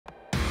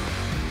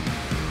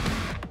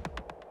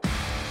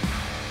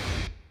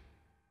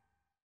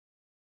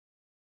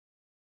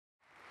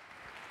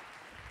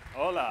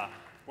Hola,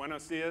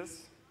 buenos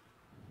dias.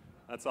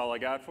 That's all I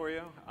got for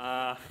you.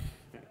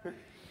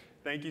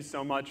 Thank you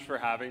so much for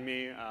having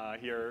me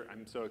here.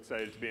 I'm so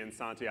excited to be in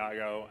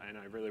Santiago, and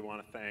I really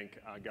want to thank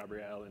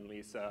Gabrielle and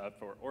Lisa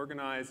for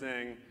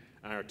organizing,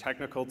 and our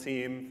technical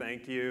team,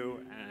 thank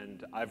you.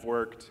 And I've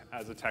worked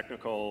as a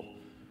technical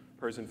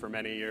person for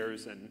many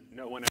years, and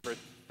no one ever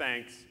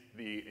thanks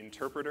the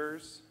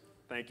interpreters.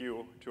 Thank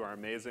you to our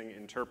amazing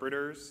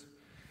interpreters.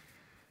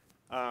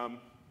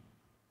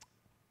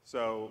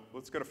 So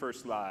let's go to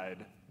first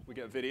slide. We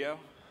got video?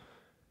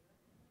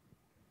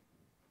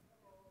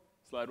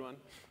 Slide one?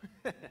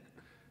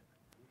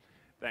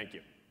 Thank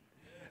you.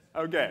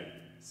 Okay,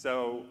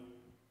 so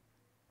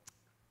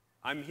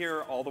I'm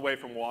here all the way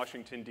from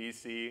Washington,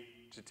 D.C.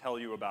 to tell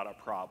you about a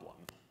problem.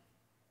 Good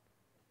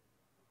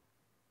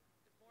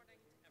morning,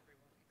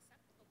 everyone,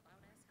 except the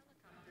loud-ass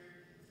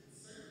helicopter.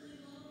 Certainly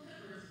low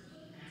peppers for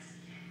the past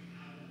half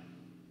hour.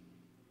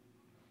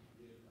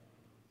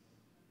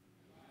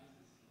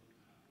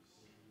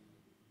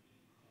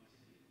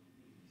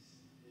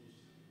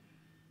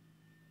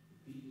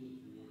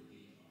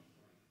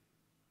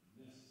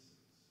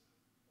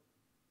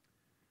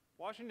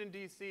 Washington,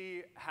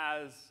 D.C.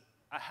 has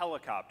a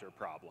helicopter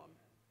problem,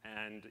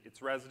 and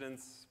its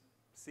residents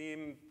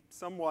seem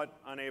somewhat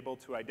unable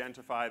to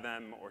identify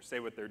them or say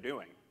what they're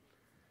doing.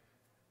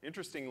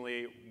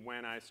 Interestingly,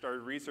 when I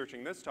started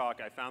researching this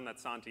talk, I found that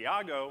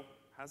Santiago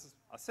has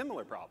a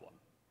similar problem.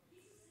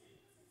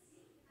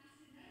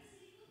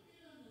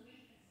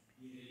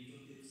 Y el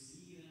helicóptero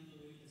sigue dando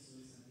vueltas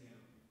sobre Santiago.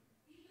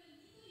 El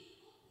maldito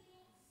helicóptero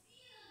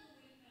sigue dando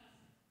vueltas.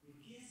 ¿Por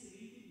qué hace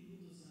 20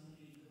 minutos anda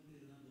un helicóptero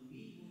dando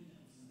 1000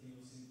 vueltas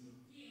por Santiago Centro?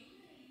 ¿Qué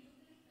onda el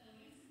helicóptero hasta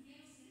ahora en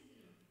Santiago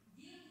Centro?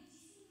 Lleva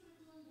muchísimo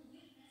rato dando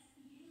vueltas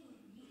y quiere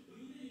dormir. ¿Por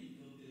qué un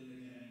helicóptero de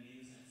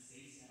carabineros a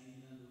 6 años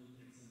dando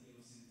vueltas en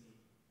Santiago Centro?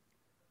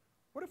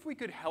 What if we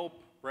could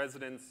help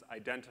residents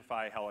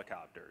identify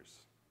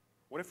helicopters?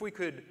 What if we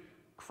could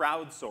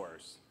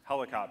crowdsource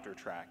helicopter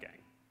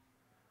tracking?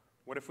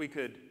 What if we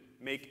could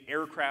make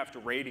aircraft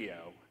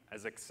radio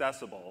as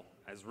accessible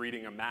as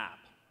reading a map?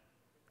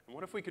 And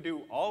what if we could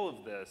do all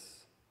of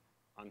this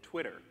on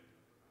Twitter?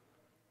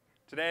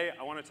 Today,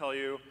 I want to tell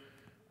you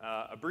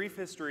a brief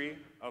history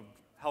of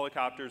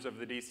helicopters of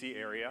the DC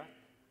area,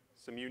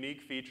 some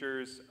unique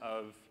features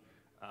of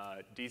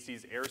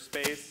DC's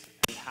airspace,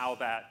 and how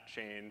that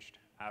changed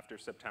after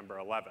September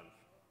 11th.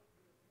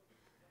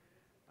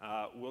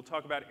 We'll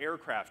talk about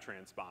aircraft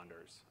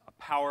transponders, a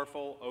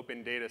powerful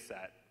open data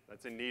set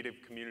that's in need of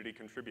community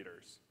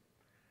contributors.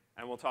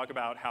 And we'll talk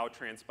about how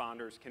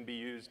transponders can be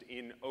used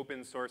in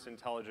open source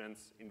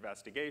intelligence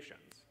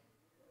investigations.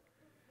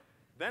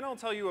 Then I'll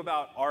tell you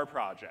about our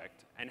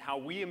project and how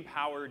we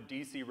empower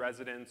DC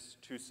residents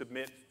to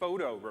submit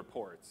photo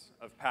reports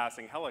of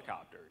passing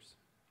helicopters.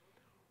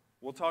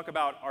 We'll talk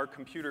about our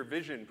computer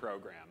vision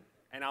program,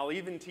 and I'll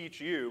even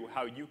teach you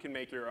how you can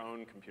make your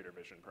own computer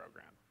vision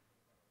program.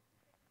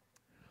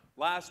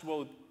 Last,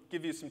 we'll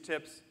give you some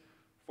tips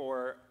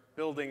for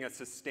building a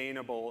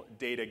sustainable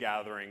data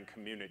gathering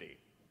community.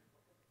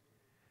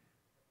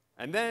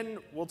 And then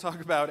we'll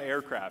talk about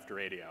aircraft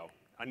radio,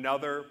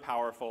 another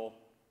powerful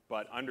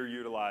but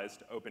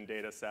underutilized open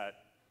data set,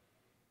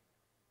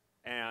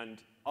 and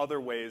other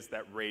ways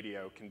that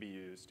radio can be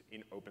used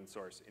in open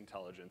source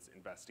intelligence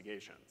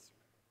investigations.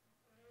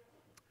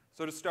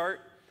 So to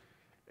start,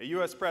 a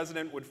US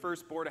president would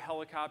first board a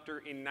helicopter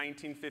in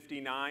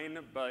 1959,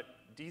 but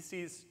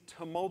DC's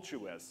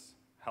tumultuous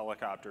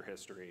helicopter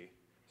history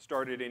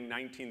started in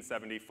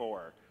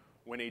 1974,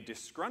 when a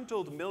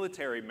disgruntled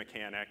military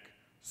mechanic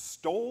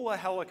stole a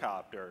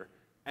helicopter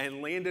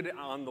and landed it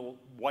on the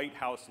White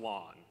House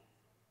lawn.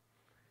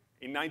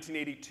 In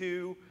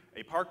 1982,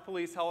 a Park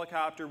Police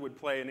helicopter would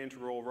play an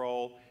integral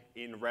role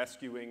in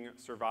rescuing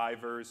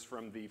survivors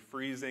from the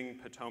freezing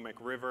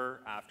Potomac River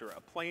after a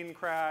plane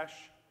crash.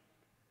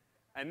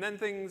 And then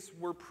things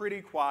were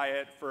pretty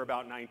quiet for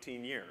about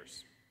 19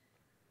 years,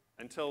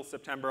 until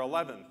September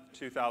 11th,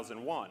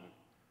 2001,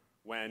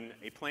 when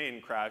a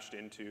plane crashed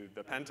into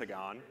the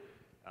Pentagon,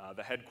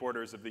 the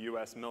headquarters of the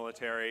US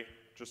military,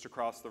 just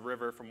across the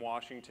river from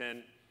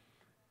Washington,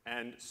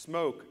 and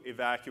smoke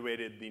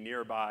evacuated the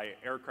nearby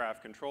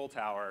aircraft control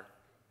tower,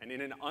 and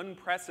in an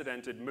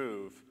unprecedented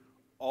move,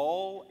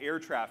 all air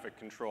traffic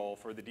control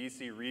for the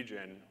DC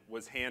region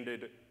was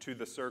handed to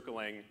the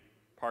circling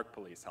Park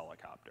Police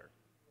helicopter.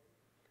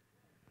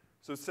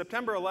 So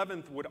September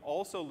 11th would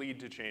also lead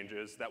to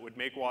changes that would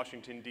make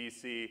Washington,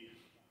 D.C.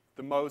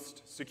 the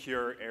most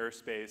secure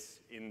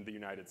airspace in the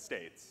United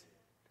States.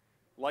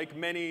 Like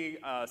many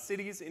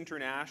cities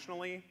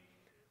internationally,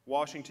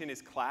 Washington is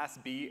Class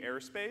B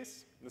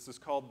airspace. This is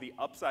called the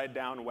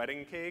upside-down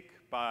wedding cake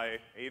by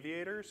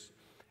aviators.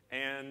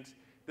 And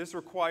this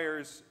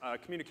requires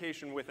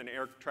communication with an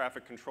air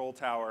traffic control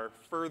tower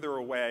further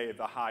away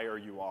the higher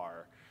you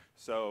are.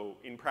 So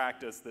in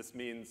practice, this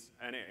means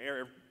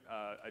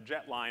a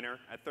jetliner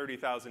at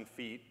 30,000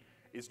 feet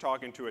is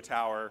talking to a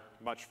tower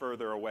much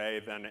further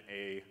away than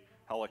a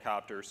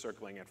helicopter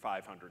circling at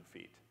 500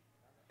 feet.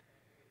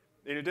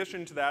 In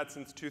addition to that,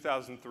 since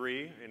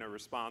 2003, in a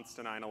response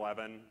to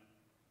 9/11,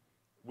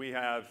 we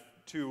have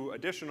two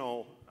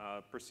additional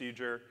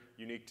procedure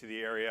unique to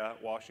the area,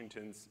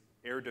 Washington's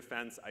Air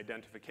Defense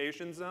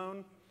Identification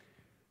Zone.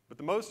 But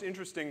the most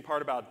interesting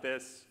part about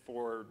this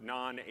for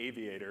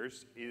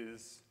non-aviators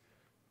is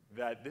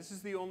that this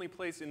is the only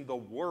place in the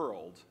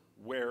world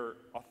where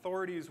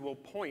authorities will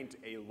point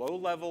a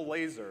low-level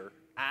laser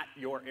at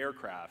your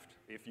aircraft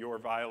if you're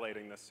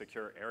violating this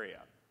secure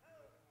area.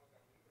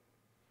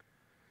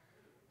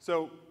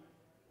 So,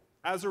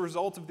 as a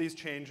result of these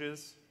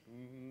changes,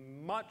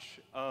 much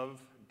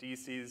of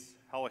DC's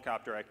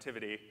helicopter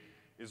activity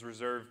is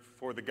reserved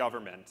for the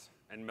government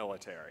and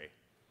military.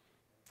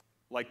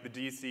 Like the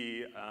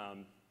DC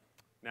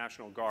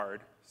National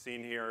Guard,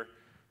 seen here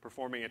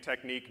performing a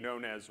technique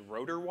known as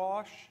rotor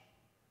wash.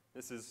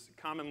 This is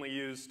commonly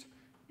used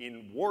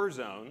in war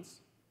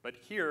zones, but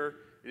here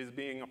it is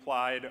being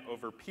applied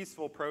over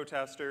peaceful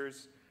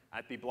protesters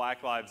at the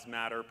Black Lives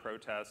Matter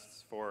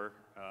protests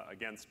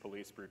against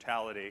police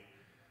brutality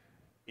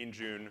in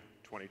June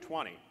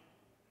 2020.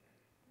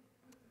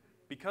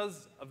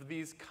 Because of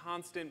these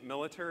constant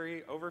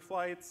military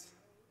overflights,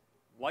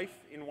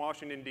 life in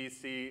Washington,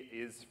 D.C.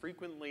 is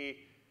frequently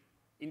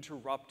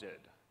interrupted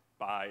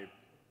by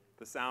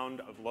the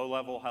sound of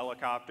low-level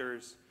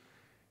helicopters,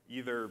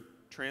 either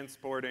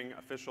transporting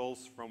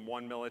officials from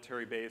one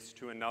military base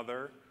to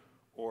another,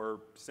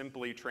 or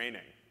simply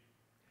training.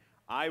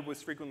 I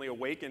was frequently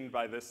awakened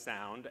by this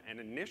sound and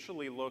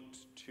initially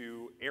looked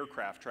to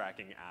aircraft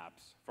tracking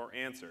apps for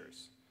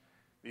answers.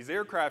 These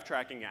aircraft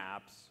tracking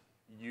apps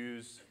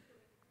use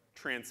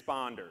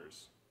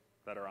transponders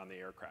that are on the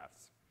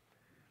aircrafts.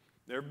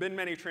 There have been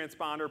many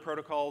transponder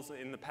protocols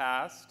in the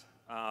past,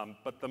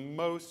 but the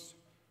most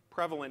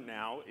prevalent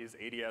now is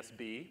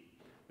ADS-B.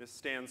 This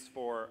stands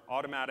for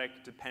Automatic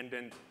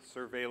Dependent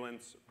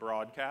Surveillance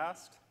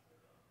Broadcast.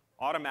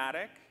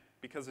 Automatic,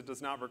 because it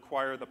does not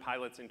require the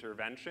pilot's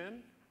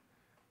intervention.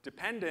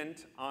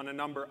 Dependent on a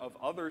number of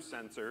other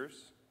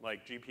sensors,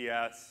 like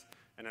GPS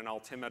and an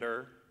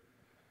altimeter.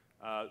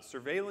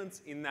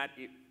 Surveillance in that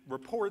it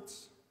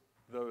reports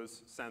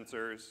those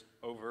sensors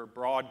over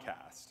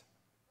broadcast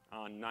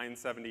on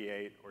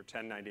 978 or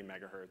 1090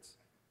 megahertz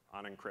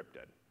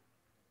unencrypted.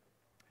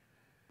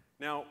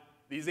 Now,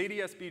 these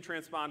ADS-B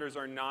transponders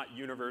are not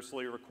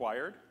universally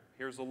required.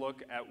 Here's a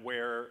look at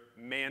where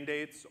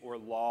mandates or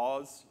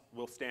laws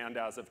will stand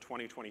as of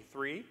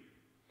 2023.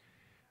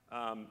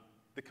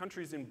 The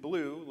countries in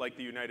blue, like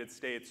the United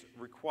States,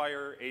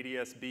 require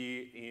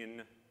ADS-B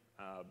in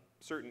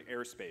certain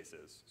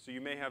airspaces. So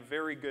you may have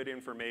very good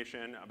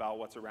information about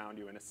what's around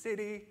you in a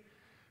city,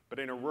 but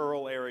in a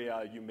rural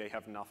area, you may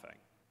have nothing.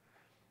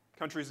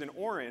 Countries in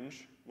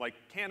orange, like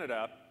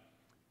Canada,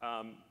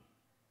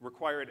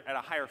 require it at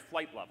a higher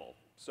flight level.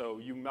 So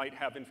you might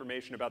have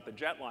information about the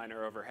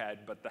jetliner overhead,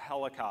 but the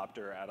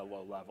helicopter at a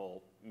low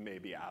level may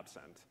be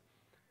absent.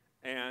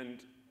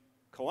 And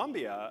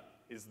Colombia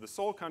is the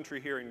sole country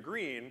here in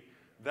green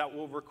that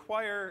will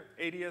require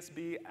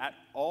ADS-B at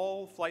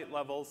all flight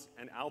levels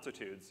and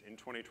altitudes in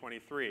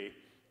 2023,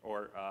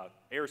 or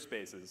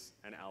airspaces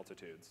and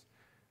altitudes.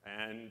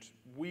 And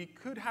we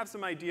could have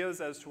some ideas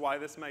as to why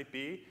this might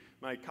be.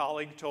 My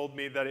colleague told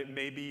me that it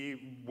may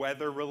be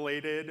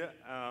weather-related,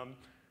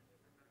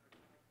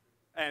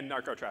 and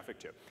narco traffic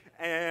too.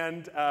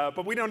 And,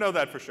 but we don't know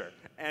that for sure.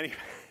 Anyway.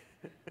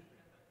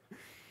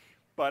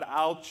 But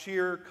I'll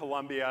cheer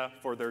Colombia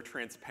for their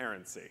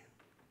transparency.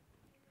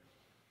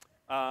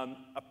 A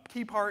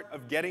key part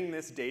of getting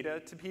this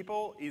data to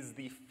people is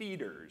the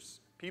feeders,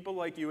 people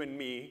like you and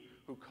me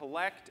who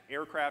collect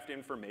aircraft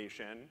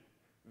information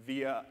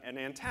via an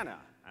antenna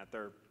at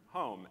their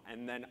home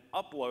and then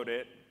upload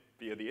it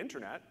via the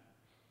internet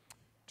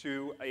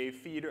to a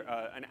feeder,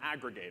 an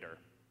aggregator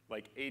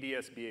like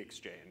ADS-B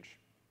Exchange.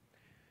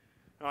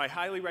 Now, I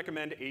highly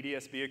recommend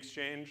ADS-B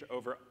Exchange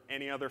over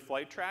any other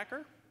flight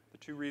tracker. The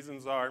two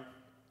reasons are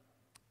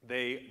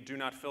they do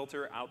not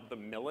filter out the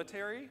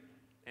military,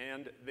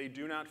 and they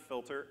do not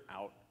filter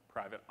out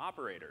private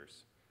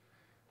operators.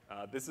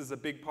 This is a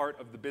big part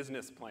of the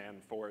business plan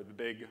for the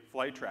big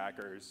flight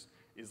trackers,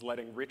 is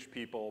letting rich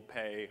people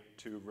pay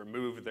to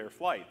remove their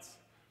flights.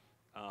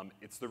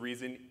 It's the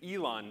reason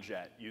Elon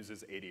Jet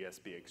uses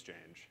ADS-B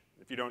Exchange.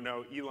 If you don't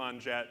know,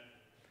 Elon Jet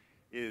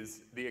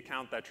is the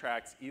account that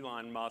tracks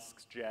Elon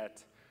Musk's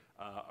jet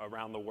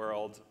around the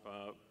world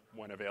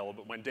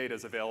when data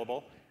is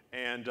available,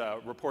 and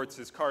reports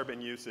his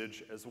carbon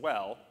usage as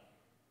well.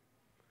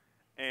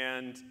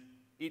 And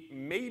it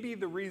may be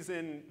the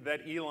reason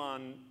that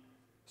Elon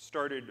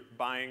started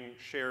buying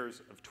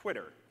shares of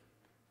Twitter.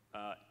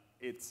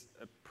 It's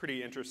a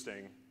pretty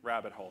interesting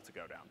rabbit hole to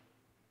go down.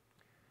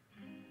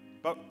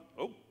 But,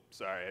 oh,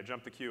 sorry, I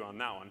jumped the queue on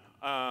that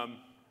one.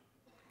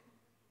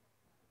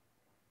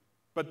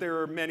 But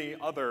there are many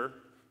other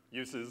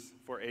uses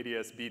for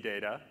ADS-B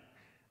data,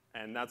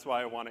 and that's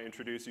why I want to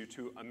introduce you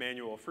to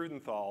Emmanuel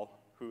Freudenthal,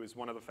 who is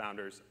one of the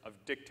founders of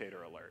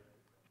Dictator Alert.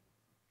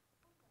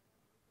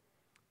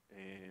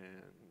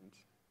 And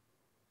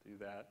do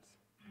that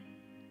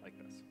like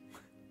this.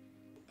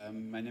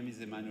 My name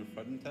is Emmanuel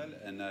Freudenthal,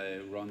 and I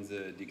run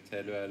the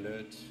Dictator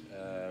Alert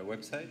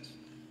website.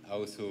 I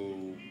also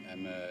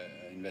am an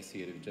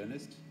investigative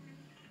journalist.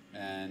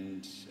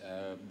 And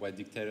what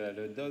Dictator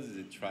Alert does is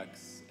it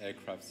tracks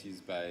aircrafts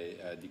used by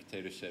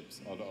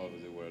dictatorships all over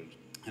the world,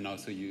 and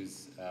also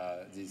use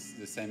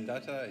the same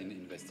data in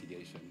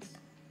investigations.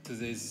 So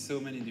there's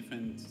so many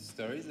different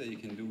stories that you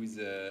can do with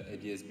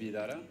ADS-B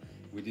data.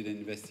 We did an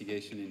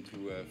investigation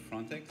into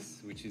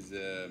Frontex, which is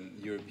a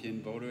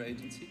European border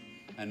agency,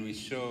 and we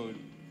showed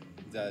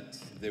that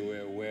they were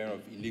aware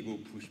of illegal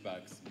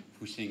pushbacks,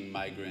 pushing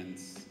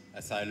migrants,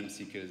 asylum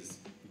seekers,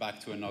 back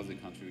to another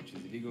country which is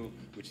illegal,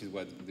 which is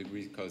what the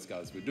Greek Coast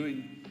Guards were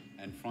doing.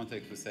 And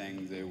Frontex was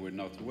saying they were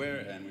not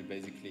aware, and we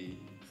basically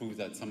proved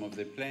that some of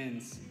the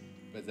planes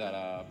that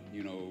are,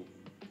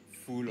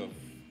 full of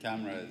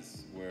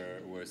cameras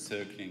were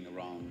circling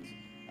around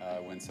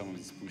when some of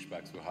these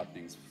pushbacks were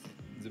happening.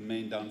 The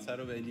main downside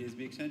of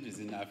ADS-B exchange is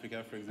in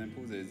Africa, for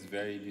example, there's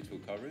very little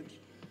coverage.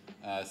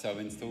 So I've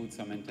installed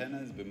some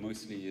antennas, but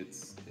mostly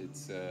it's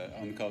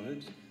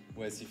uncovered.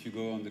 Whereas if you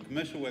go on the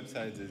commercial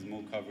website, there's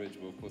more coverage,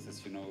 but of course,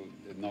 as you know,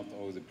 not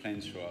all the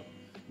planes show up.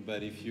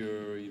 But if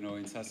you're,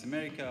 in South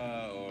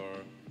America or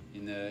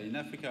in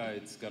Africa,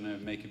 it's gonna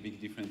make a big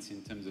difference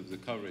in terms of the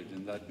coverage,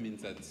 and that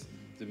means that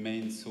the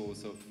main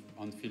source of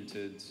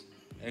unfiltered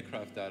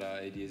aircraft data,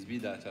 ADS-B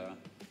data,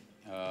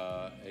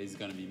 is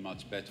gonna be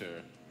much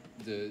better.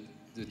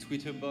 The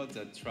Twitter bot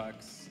that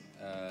tracks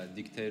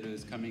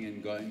dictators coming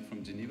and going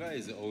from Geneva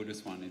is the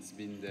oldest one. It's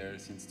been there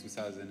since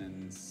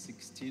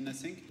 2016, I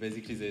think.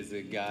 Basically, there's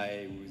a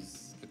guy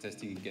who's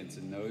protesting against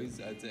the noise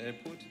at the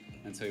airport,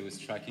 and so he was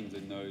tracking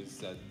the noise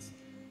that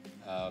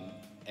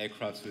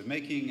aircrafts were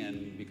making,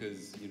 and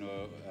because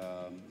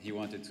he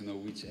wanted to know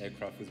which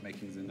aircraft was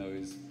making the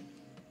noise,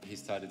 he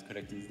started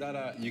collecting this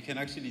data. You can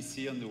actually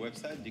see on the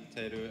website,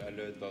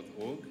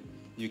 dictatoralert.org,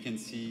 you can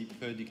see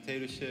per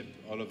dictatorship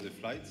all of the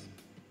flights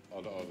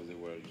all over the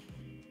world.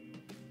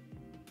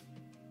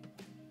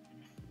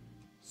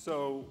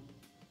 So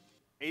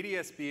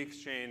ADS-B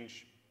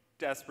exchange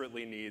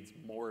desperately needs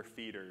more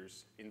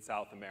feeders in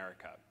South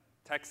America.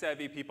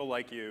 Tech-savvy people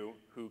like you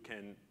who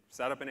can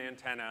set up an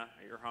antenna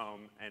at your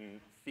home and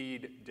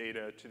feed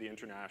data to the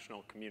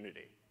international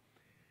community.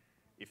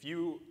 If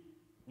you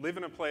live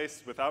in a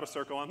place without a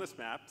circle on this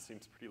map,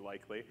 seems pretty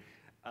likely,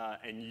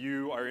 and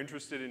you are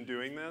interested in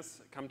doing this,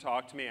 come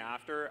talk to me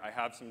after. I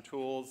have some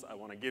tools I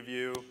want to give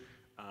you.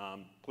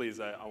 Please,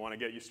 I want to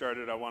get you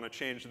started. I want to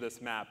change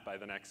this map by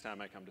the next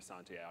time I come to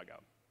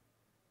Santiago.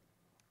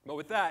 But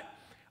with that,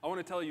 I want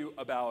to tell you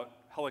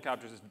about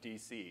Helicópteros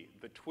DC,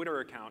 the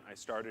Twitter account I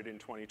started in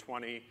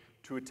 2020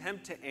 to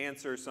attempt to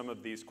answer some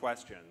of these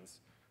questions,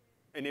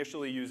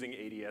 initially using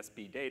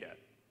ADS-B data.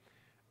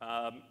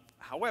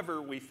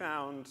 However, we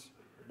found,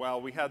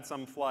 while we had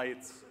some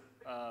flights,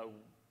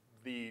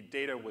 the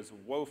data was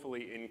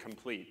woefully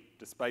incomplete,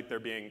 despite there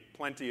being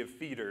plenty of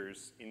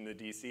feeders in the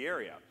DC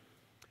area.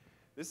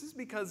 This is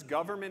because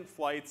government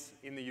flights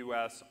in the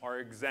US are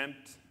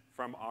exempt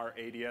from our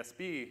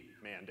ADS-B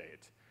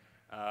mandate.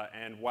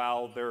 And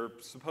while they're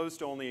supposed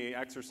to only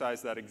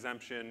exercise that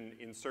exemption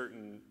in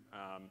certain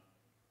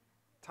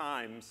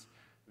times,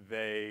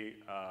 they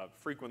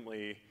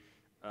frequently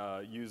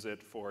use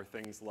it for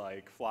things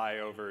like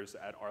flyovers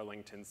at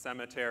Arlington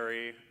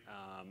Cemetery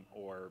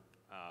or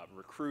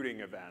recruiting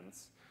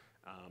events,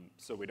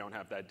 so we don't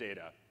have that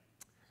data.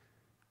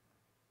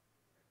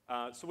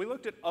 So we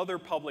looked at other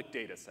public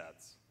data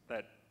sets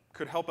that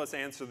could help us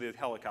answer the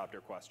helicopter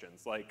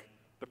questions, like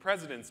the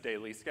President's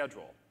daily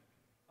schedule,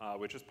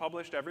 which is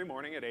published every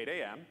morning at 8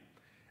 a.m.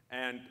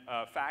 And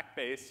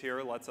FactBase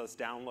here lets us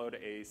download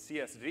a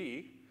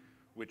CSV,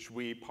 which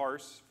we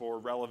parse for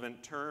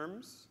relevant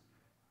terms,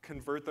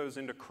 convert those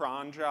into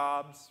cron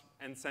jobs,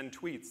 and send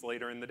tweets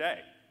later in the day.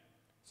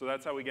 So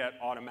that's how we get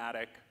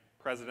automatic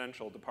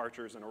presidential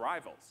departures and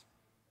arrivals.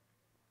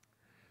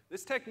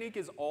 This technique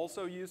is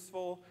also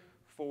useful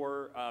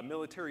for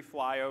military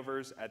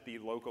flyovers at the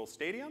local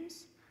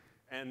stadiums.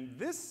 And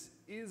this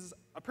is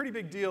a pretty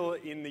big deal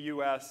in the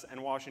US and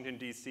Washington,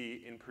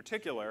 D.C. in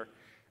particular.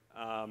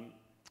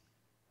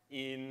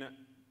 In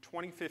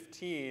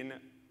 2015,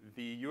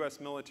 the US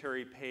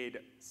military paid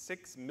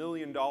 $6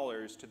 million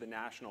to the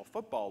National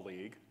Football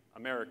League,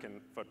 American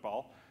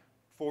football,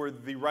 for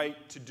the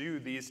right to do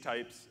these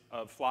types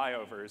of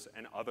flyovers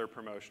and other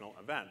promotional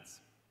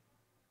events.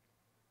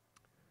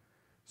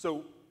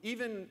 So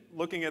even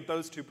looking at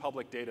those two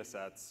public data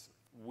sets,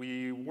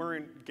 we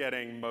weren't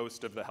getting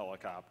most of the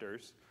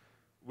helicopters.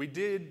 We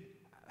did,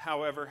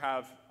 however,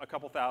 have a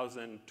couple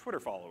thousand Twitter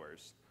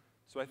followers.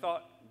 So I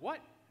thought, what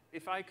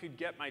if I could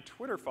get my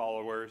Twitter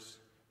followers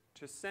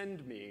to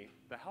send me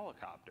the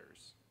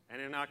helicopters?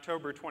 And in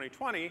October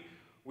 2020,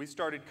 we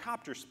started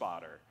Copter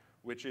Spotter,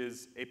 which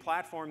is a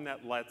platform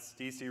that lets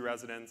DC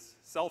residents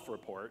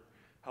self-report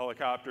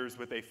helicopters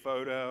with a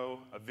photo,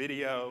 a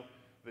video,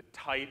 the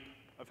type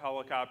of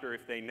helicopter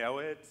if they know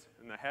it,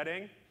 and the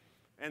heading,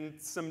 and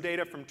some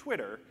data from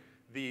Twitter,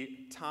 the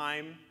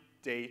time,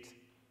 date,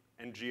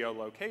 and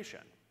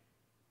geolocation.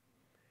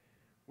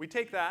 We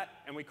take that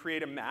and we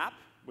create a map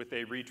with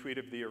a retweet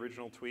of the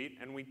original tweet,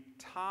 and we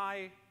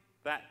tie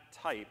that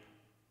type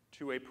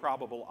to a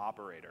probable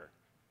operator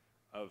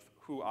of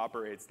who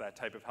operates that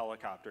type of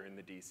helicopter in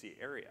the DC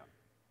area.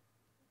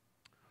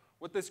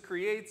 What this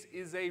creates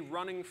is a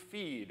running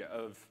feed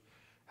of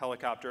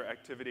helicopter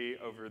activity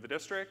over the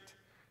district,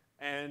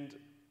 and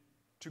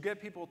to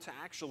get people to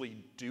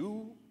actually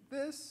do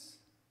this,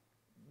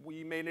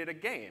 we made it a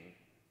game.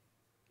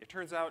 It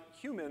turns out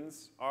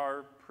humans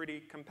are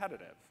pretty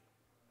competitive.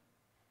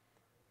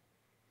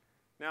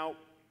 Now,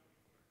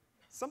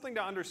 something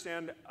to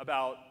understand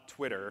about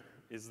Twitter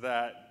is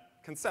that,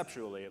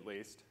 conceptually at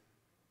least,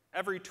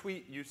 every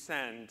tweet you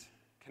send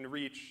can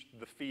reach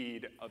the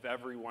feed of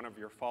every one of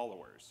your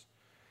followers.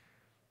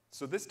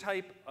 So this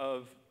type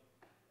of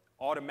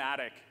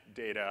automatic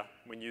data,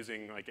 when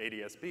using like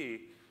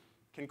ADSB,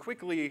 can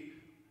quickly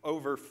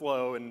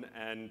overflow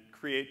and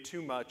create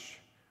too much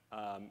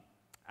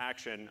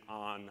action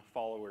on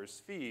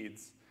followers'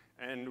 feeds,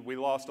 and we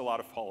lost a lot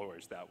of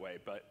followers that way.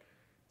 But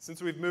since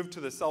we've moved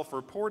to the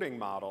self-reporting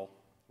model,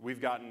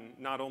 we've gotten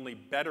not only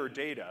better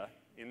data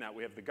in that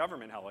we have the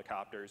government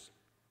helicopters,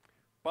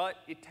 but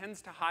it tends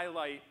to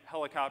highlight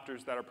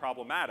helicopters that are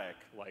problematic,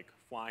 like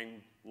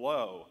flying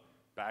low,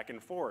 back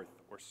and forth,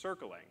 or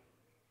circling.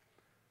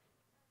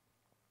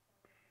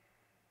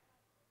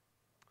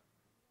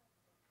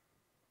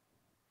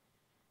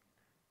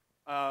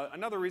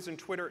 Another reason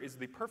Twitter is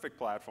the perfect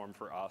platform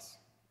for us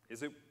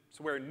is it's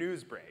where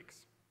news breaks.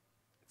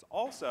 It's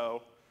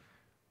also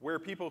where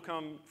people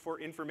come for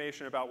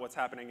information about what's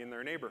happening in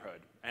their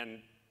neighborhood, and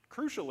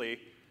crucially,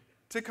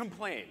 to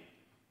complain.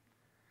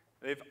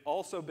 They've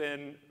also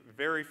been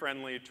very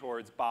friendly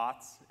towards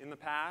bots in the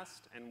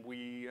past, and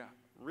we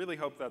really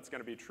hope that's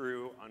going to be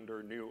true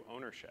under new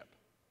ownership.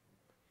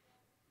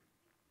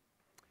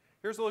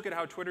 Here's a look at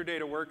how Twitter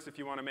data works if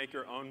you want to make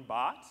your own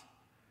bot.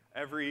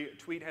 Every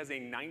tweet has a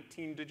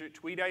 19-digit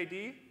tweet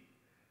ID.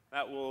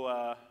 That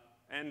will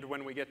end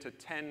when we get to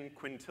 10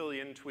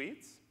 quintillion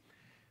tweets.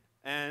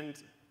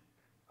 And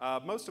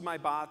most of my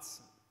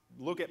bots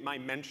look at my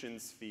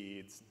mentions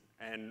feeds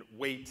and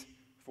wait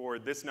for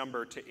this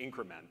number to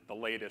increment, the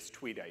latest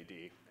tweet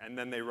ID, and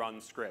then they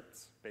run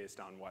scripts based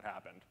on what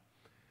happened.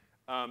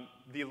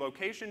 The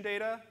location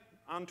data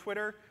on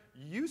Twitter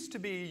used to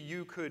be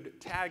you could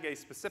tag a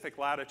specific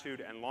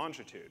latitude and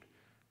longitude,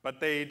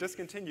 but they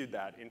discontinued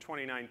that in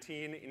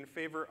 2019 in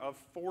favor of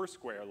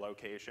Foursquare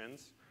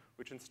locations,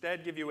 which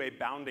instead give you a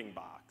bounding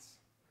box.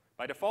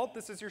 By default,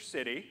 this is your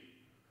city,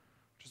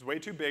 which is way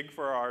too big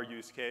for our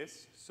use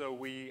case, so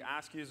we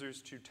ask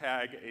users to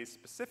tag a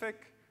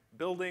specific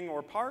building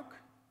or park,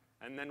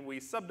 and then we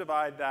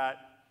subdivide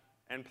that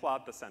and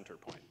plot the center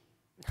point.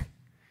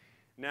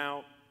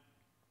 Now,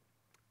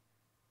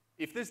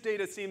 if this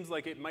data seems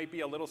like it might be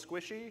a little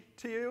squishy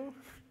to you,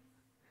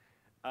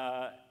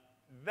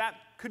 that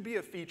could be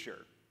a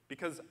feature,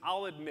 because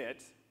I'll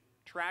admit,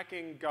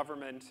 tracking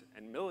government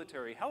and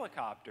military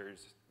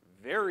helicopters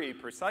very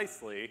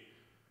precisely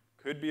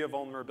could be a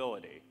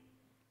vulnerability.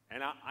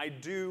 And I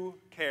do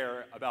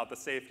care about the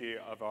safety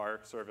of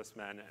our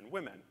servicemen and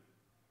women.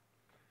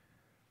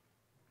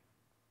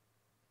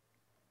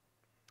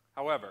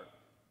 However,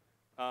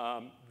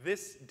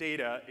 this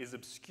data is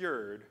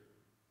obscured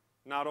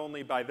not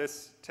only by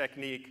this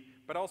technique,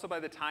 but also by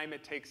the time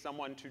it takes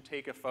someone to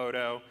take a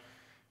photo,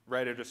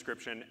 write a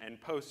description,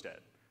 and post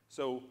it.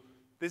 So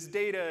this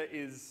data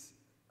is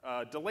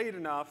delayed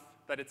enough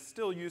that it's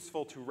still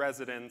useful to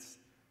residents,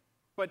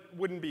 but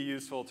wouldn't be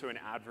useful to an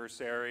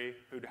adversary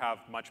who'd have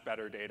much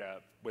better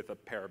data with a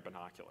pair of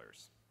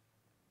binoculars.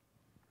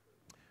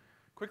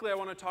 Quickly, I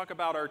want to talk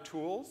about our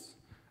tools.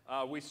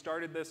 We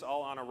started this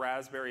all on a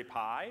Raspberry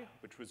Pi,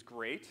 which was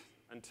great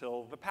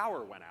until the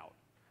power went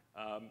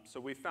out. So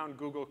we found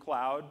Google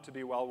Cloud to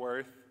be well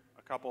worth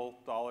a couple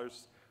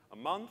dollars a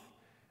month,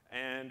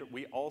 and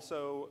we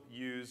also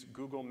use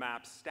Google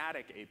Maps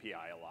Static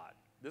API a lot.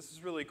 This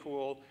is really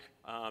cool.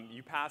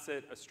 You pass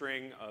it a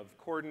string of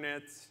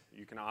coordinates.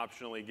 You can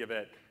optionally give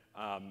it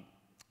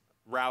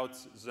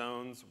routes,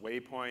 zones,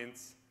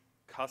 waypoints,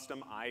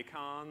 custom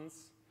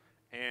icons,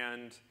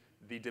 and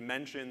the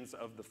dimensions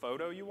of the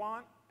photo you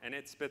want, and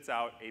it spits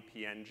out a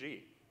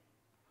PNG.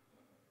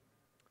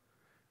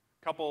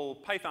 Couple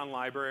Python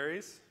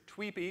libraries,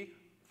 Tweepy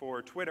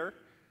for Twitter,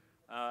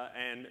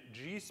 and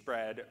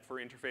Gspread for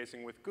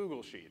interfacing with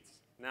Google Sheets.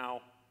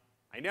 Now,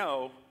 I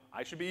know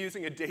I should be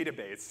using a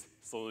database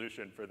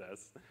solution for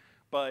this,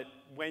 but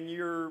when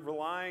you're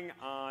relying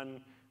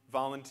on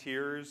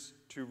volunteers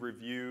to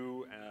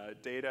review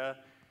data,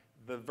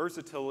 the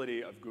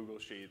versatility of Google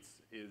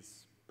Sheets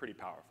is pretty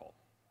powerful.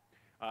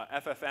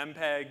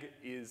 FFmpeg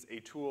is a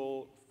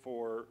tool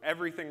for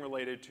everything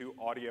related to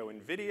audio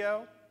and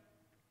video,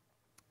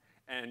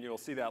 and you'll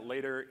see that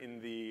later in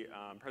the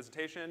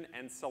presentation.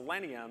 And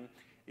Selenium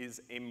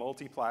is a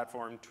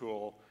multi-platform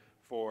tool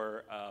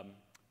for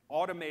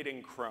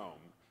automating Chrome.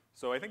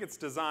 So I think it's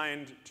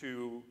designed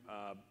to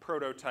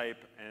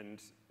prototype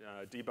and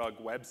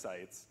debug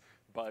websites,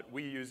 but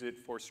we use it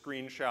for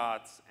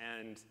screenshots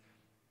and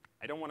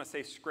I don't want to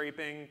say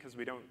scraping because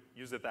we don't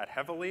use it that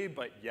heavily,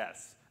 but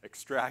yes,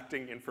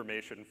 extracting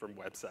information from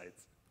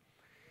websites.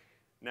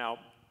 Now,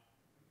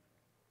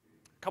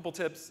 a couple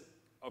tips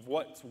of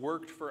what's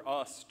worked for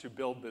us to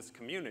build this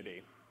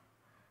community.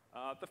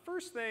 The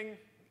first thing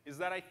is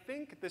that I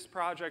think this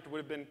project would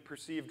have been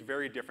perceived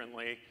very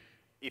differently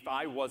if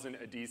I wasn't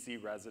a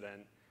DC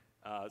resident,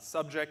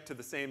 subject to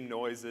the same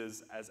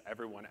noises as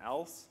everyone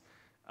else,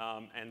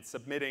 and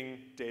submitting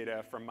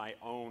data from my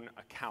own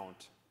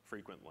account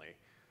frequently.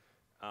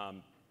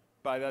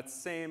 By that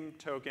same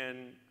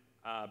token,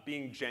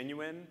 being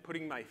genuine,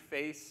 putting my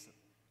face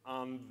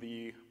on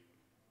the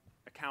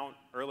account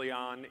early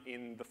on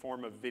in the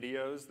form of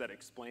videos that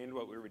explained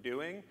what we were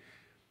doing,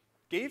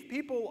 gave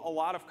people a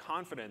lot of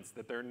confidence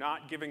that they're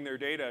not giving their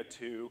data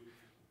to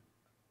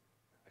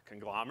a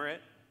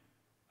conglomerate,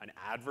 an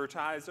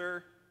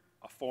advertiser,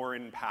 a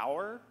foreign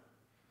power.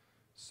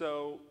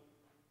 So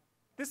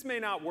this may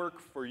not work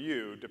for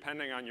you.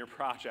 Depending on your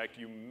project,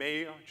 you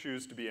may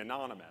choose to be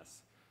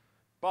anonymous.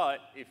 But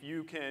if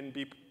you can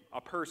be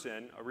a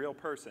person, a real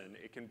person,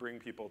 it can bring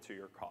people to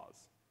your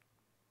cause.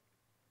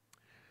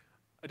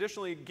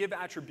 Additionally, give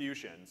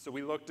attribution. So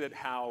we looked at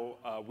how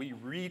we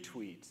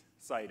retweet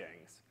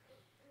sightings.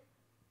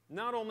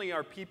 Not only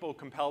are people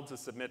compelled to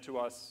submit to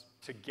us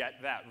to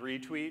get that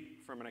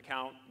retweet from an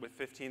account with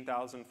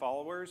 15,000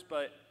 followers,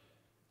 but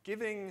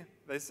giving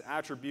this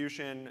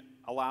attribution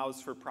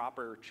allows for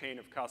proper chain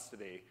of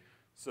custody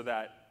so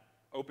that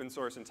open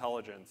source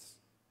intelligence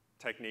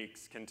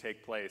techniques can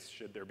take place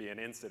should there be an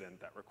incident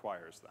that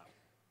requires them.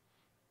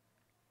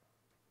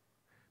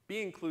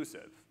 Be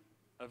inclusive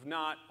of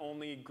not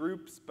only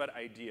groups but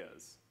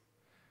ideas.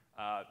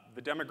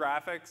 The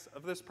demographics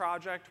of this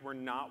project were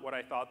not what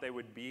I thought they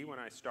would be when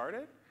I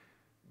started,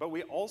 but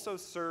we also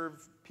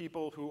serve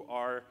people who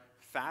are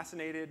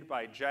fascinated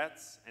by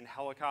jets and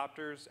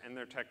helicopters and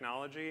their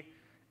technology,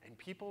 and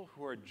people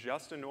who are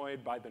just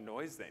annoyed by the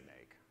noise they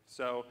make.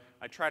 So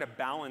I try to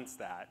balance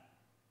that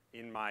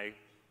in my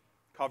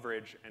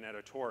coverage and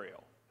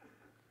editorial.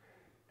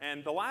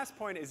 And the last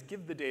point is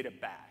give the data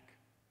back.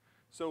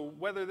 So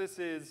whether this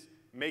is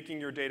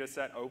making your data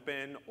set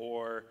open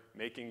or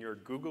making your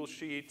Google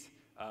Sheet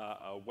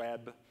a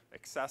web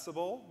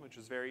accessible, which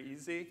is very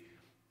easy,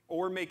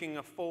 or making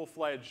a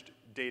full-fledged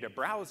data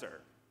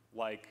browser,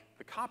 like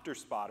the Copter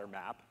Spotter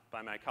map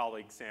by my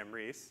colleague Sam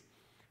Reese.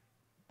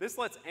 This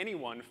lets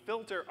anyone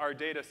filter our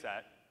data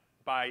set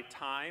by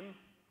time,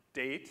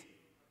 date,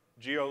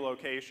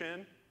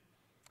 geolocation,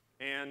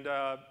 and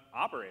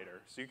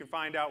operator, so you can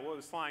find out what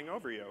was flying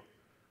over you.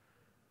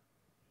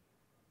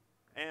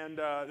 And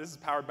this is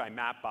powered by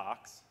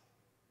Mapbox.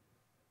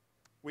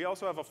 We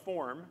also have a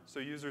form, so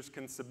users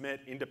can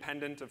submit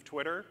independent of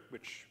Twitter,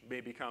 which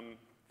may become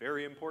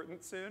very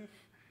important soon.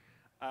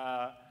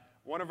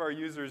 One of our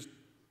users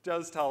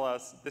does tell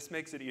us this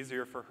makes it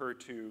easier for her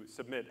to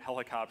submit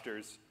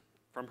helicopters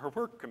from her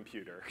work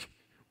computer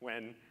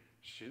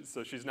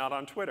so she's not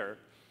on Twitter.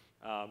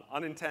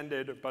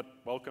 Unintended, but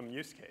welcome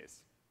use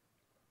case.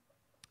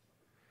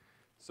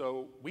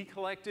 So we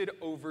collected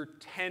over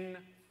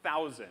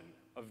 10,000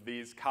 of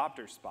these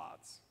copter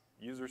spots.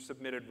 Users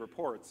submitted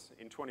reports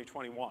in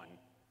 2021.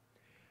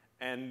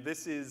 And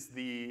this is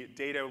the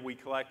data we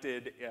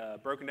collected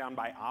broken down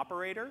by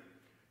operator.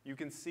 You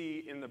can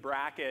see in the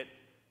bracket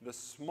the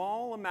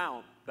small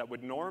amount that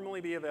would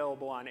normally be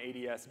available on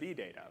ADS-B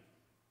data.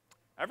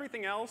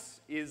 Everything else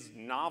is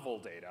novel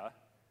data,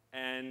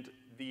 and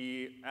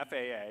the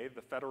FAA,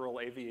 the Federal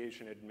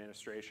Aviation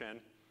Administration,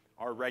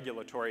 our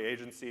regulatory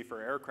agency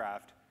for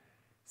aircraft,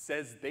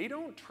 says they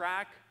don't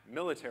track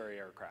military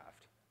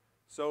aircraft.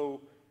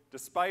 So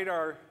despite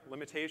our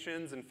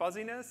limitations and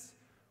fuzziness,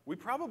 we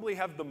probably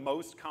have the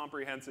most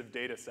comprehensive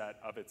data set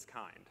of its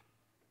kind.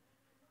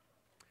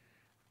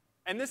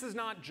 And this is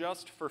not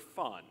just for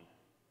fun.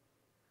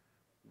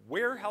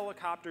 Where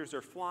helicopters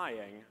are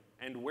flying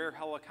and where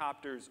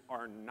helicopters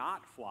are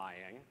not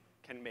flying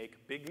can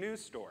make big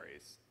news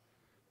stories,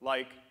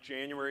 like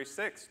January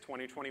 6,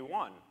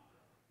 2021,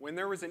 when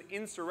there was an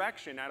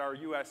insurrection at our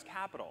US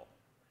Capitol,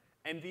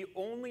 and the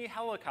only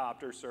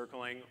helicopter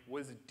circling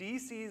was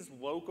DC's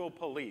local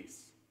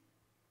police.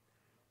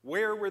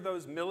 Where were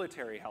those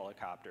military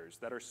helicopters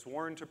that are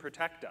sworn to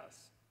protect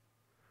us?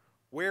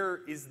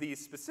 Where is the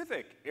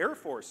specific Air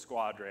Force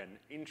squadron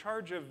in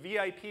charge of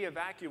VIP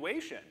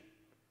evacuation?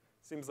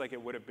 Seems like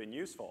it would have been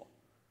useful.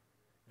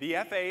 The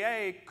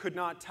FAA could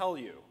not tell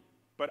you,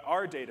 but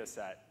our data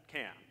set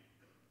can.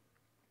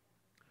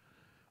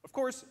 Of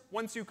course,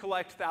 once you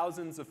collect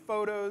thousands of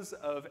photos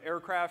of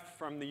aircraft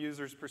from the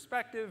user's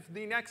perspective,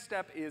 the next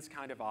step is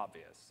kind of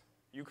obvious.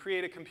 You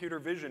create a computer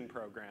vision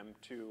program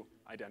to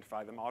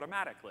identify them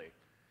automatically.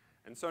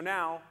 And so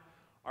now,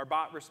 our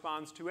bot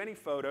responds to any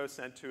photo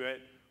sent to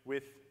it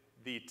with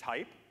the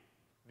type,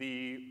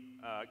 the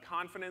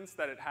confidence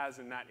that it has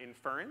in that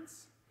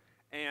inference,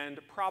 and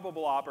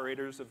probable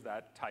operators of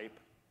that type,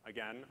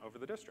 again, over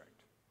the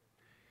district.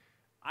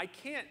 I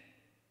can't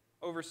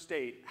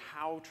overstate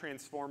how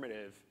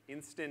transformative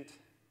instant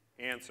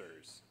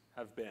answers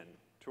have been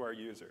to our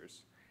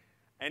users.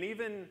 And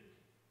even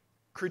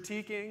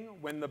critiquing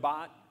when the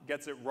bot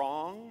gets it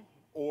wrong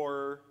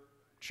or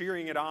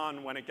cheering it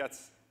on when it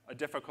gets a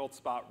difficult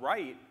spot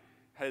right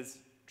has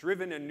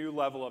driven a new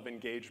level of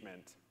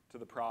engagement to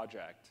the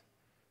project.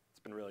 It's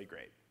been really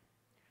great.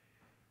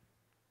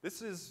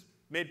 This is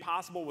made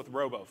possible with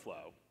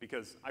RoboFlow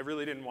because I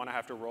really didn't want to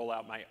have to roll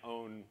out my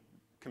own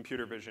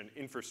computer vision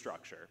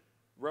infrastructure.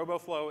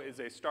 RoboFlow is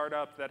a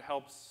startup that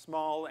helps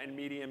small and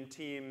medium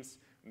teams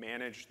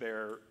manage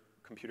their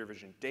computer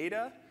vision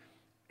data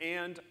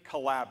and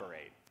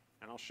collaborate.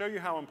 And I'll show you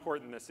how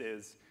important this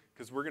is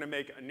because we're going to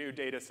make a new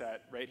data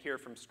set right here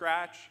from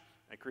scratch.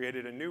 I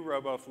created a new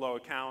RoboFlow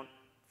account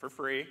for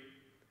free,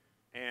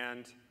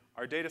 and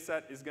our data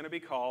set is going to be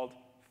called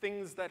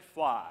Things That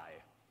Fly.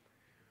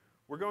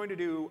 We're going to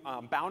do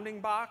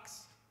bounding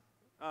box,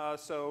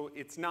 so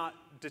it's not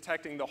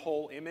detecting the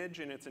whole image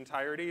in its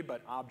entirety,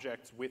 but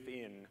objects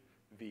within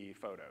the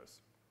photos.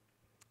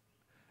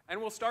 And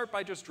we'll start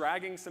by just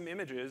dragging some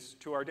images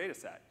to our data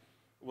set.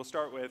 We'll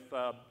start with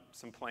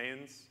some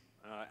planes,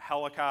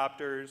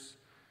 helicopters,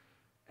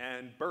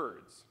 and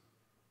birds.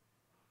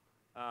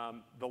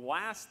 The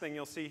last thing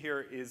you'll see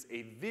here is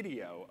a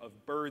video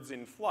of birds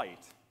in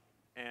flight.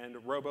 And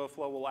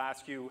RoboFlow will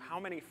ask you, how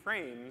many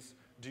frames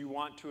do you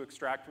want to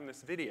extract from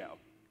this video?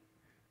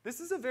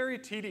 This is a very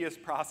tedious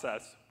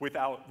process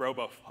without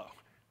RoboFlow.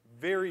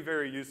 Very,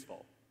 very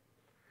useful.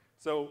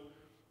 So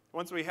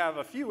once we have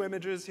a few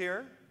images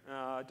here,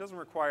 it doesn't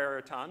require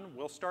a ton,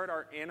 we'll start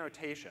our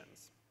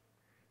annotations.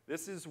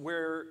 This is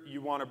where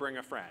you want to bring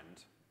a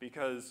friend,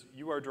 because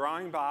you are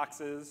drawing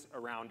boxes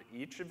around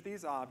each of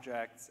these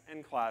objects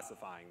and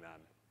classifying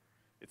them.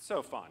 It's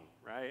so fun,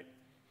 right?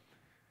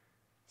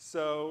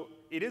 So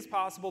it is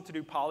possible to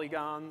do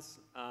polygons,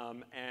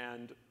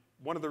 and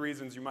one of the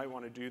reasons you might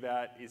want to do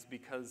that is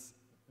because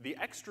the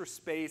extra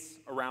space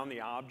around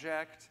the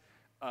object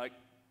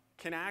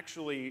can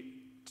actually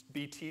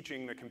be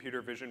teaching the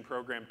computer vision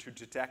program to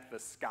detect the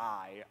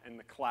sky and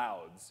the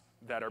clouds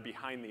that are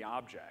behind the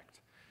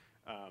object.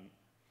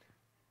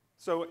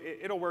 So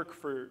it'll work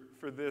for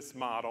this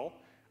model.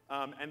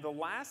 And the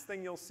last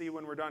thing you'll see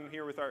when we're done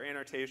here with our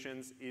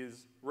annotations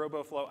is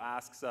RoboFlow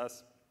asks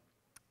us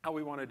how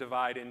we want to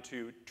divide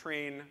into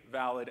train,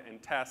 valid,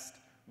 and test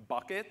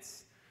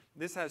buckets.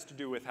 This has to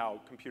do with how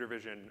computer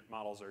vision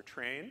models are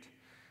trained.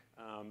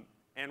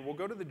 And we'll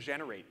go to the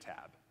Generate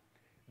tab.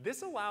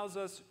 This allows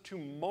us to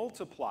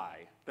multiply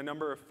the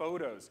number of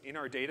photos in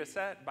our data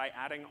set by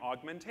adding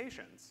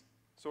augmentations.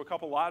 So a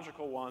couple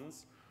logical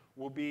ones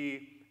will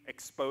be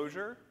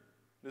exposure.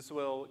 This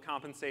will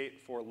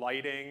compensate for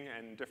lighting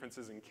and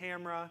differences in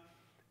camera,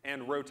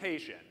 and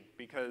rotation,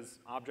 because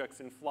objects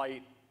in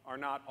flight are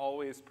not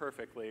always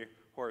perfectly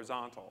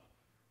horizontal.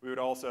 We would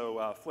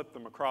also flip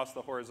them across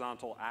the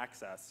horizontal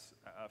axis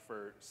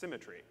for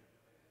symmetry.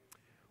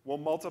 We'll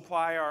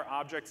multiply our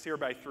objects here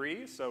by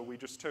 3, so we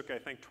just took, I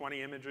think,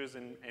 20 images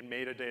and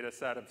made a data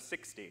set of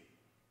 60.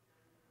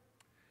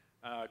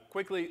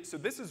 Quickly, so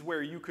this is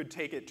where you could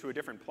take it to a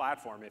different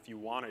platform if you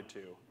wanted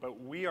to,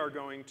 but we are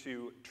going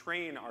to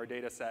train our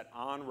data set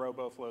on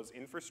RoboFlow's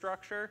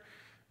infrastructure,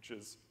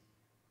 which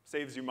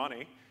saves you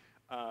money,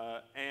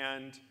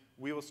 and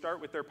we will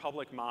start with their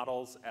public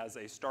models as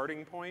a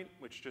starting point,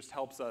 which just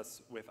helps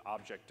us with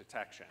object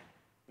detection.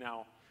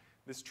 Now,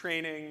 this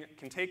training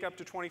can take up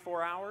to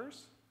 24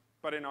 hours,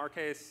 but in our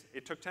case,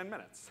 it took 10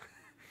 minutes.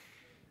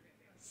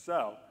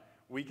 So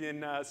we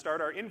can start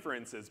our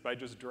inferences by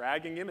just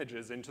dragging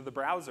images into the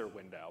browser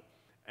window.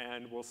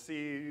 And we'll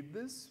see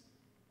this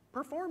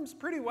performs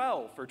pretty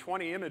well for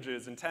 20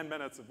 images and 10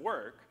 minutes of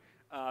work.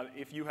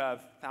 If you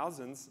have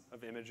thousands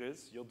of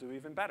images, you'll do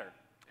even better.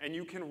 And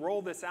you can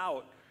roll this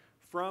out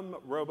from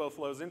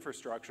RoboFlow's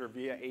infrastructure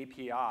via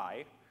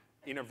API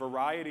in a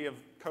variety of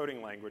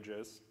coding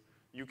languages.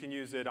 You can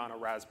use it on a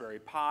Raspberry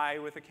Pi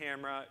with a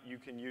camera. You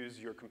can use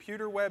your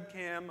computer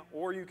webcam,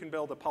 or you can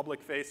build a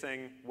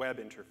public-facing web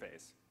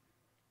interface.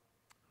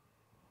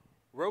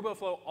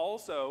 RoboFlow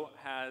also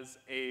has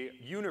a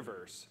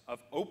universe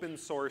of open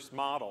source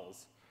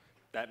models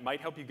that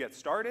might help you get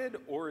started,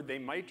 or they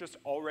might just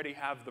already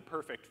have the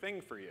perfect thing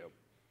for you.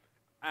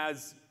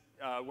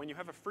 When you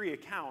have a free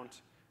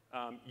account,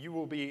 you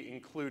will be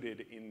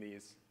included in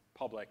these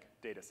public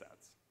data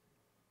sets.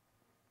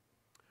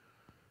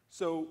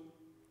 So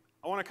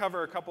I want to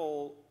cover a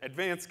couple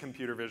advanced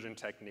computer vision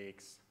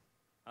techniques.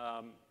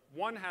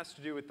 One has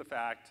to do with the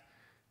fact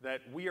that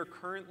we are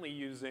currently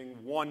using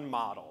one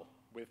model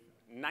with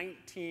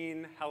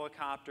 19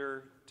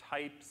 helicopter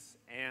types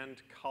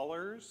and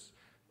colors.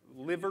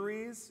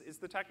 Liveries is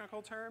the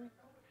technical term.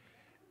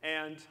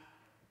 And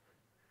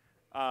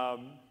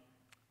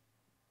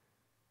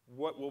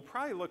what we'll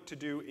probably look to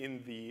do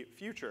in the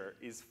future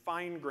is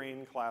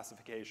fine-grained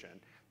classification.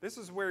 This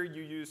is where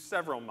you use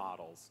several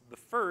models. The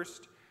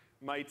first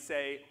might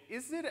say,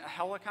 is it a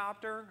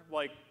helicopter,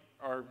 like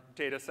our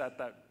data set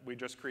that we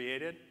just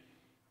created?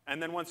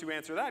 And then once you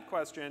answer that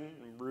question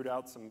and root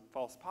out some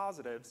false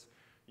positives,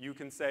 you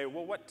can say,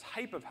 well, what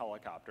type of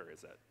helicopter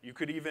is it? You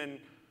could even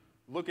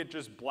look at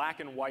just black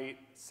and white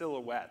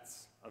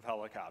silhouettes of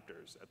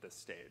helicopters at this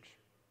stage.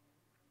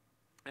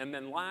 And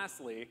then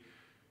lastly,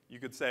 you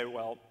could say,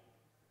 well,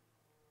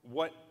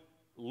 what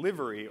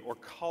livery or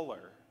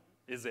color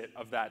is it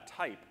of that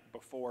type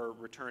before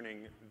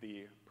returning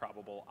the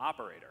probable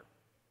operator?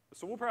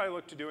 So we'll probably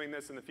look to doing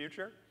this in the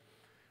future.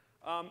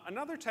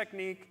 Another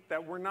technique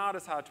that we're not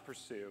as hot to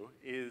pursue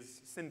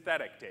is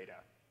synthetic data.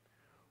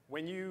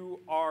 When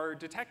you are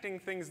detecting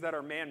things that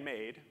are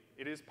man-made,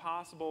 it is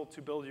possible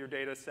to build your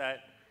data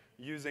set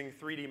using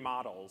 3D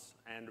models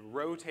and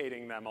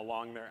rotating them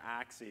along their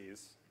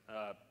axes,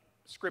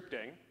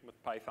 scripting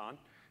with Python,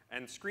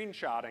 and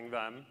screenshotting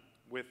them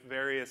with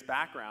various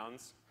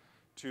backgrounds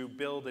to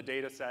build a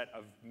data set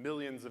of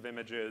millions of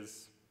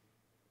images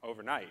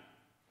overnight.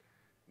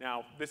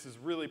 Now, this is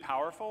really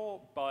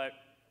powerful, but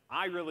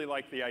I really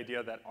like the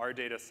idea that our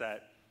data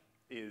set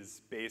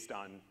is based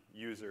on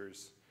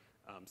users'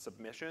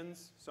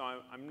 submissions, so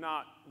I'm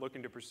not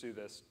looking to pursue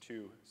this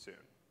too soon.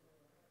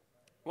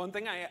 One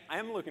thing I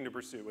am looking to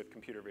pursue with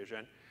computer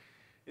vision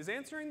is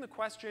answering the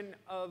question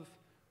of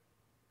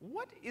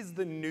what is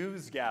the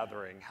news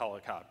gathering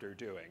helicopter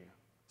doing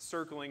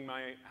circling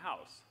my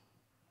house?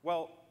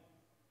 Well,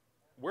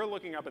 we're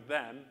looking up at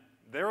them,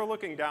 they're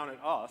looking down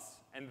at us,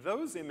 and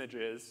those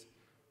images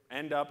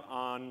end up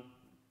on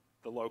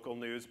the local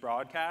news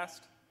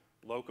broadcast,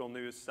 local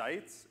news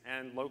sites,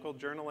 and local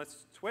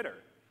journalists' Twitter.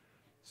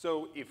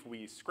 So if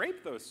we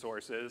scrape those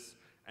sources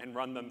and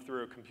run them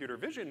through a computer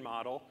vision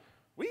model,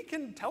 we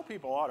can tell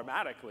people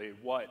automatically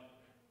what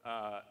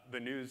the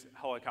news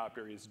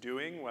helicopter is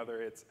doing,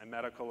 whether it's a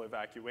medical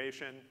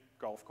evacuation,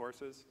 golf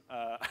courses,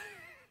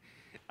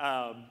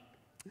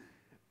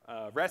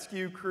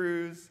 rescue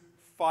crews,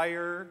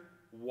 fire,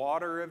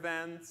 water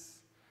events,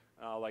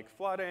 like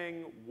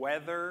flooding,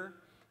 weather,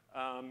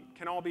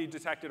 can all be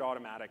detected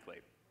automatically.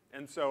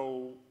 And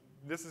so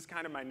this is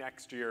kind of my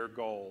next year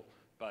goal,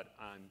 but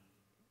I'm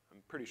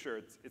pretty sure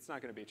it's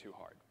not going to be too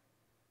hard.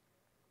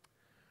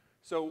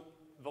 So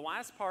the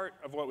last part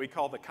of what we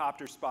call the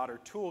Copter Spotter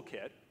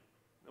Toolkit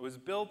was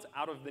built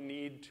out of the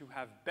need to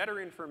have better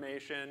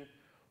information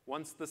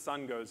once the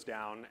sun goes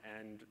down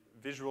and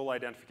visual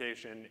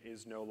identification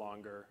is no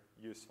longer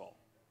useful.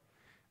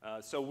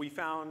 So we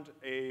found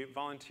a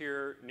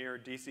volunteer near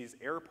DC's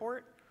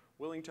airport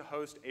willing to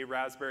host a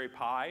Raspberry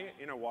Pi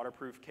in a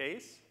waterproof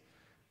case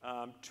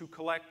to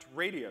collect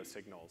radio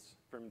signals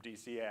from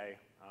DCA,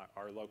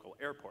 our local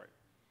airport.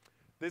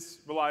 This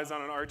relies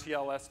on an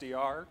RTL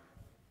SDR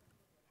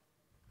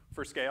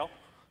for scale.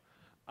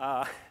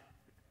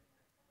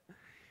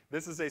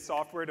 This is a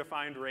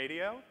software-defined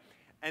radio,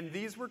 and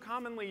these were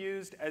commonly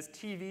used as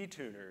TV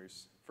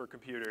tuners for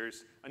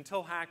computers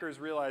until hackers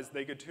realized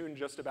they could tune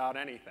just about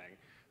anything,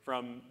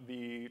 from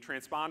the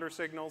transponder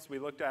signals we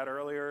looked at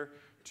earlier,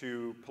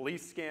 to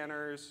police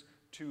scanners,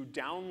 to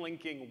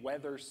downlinking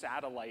weather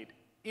satellite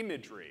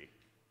imagery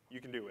you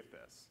can do with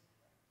this.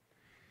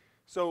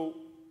 So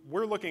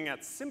we're looking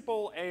at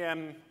simple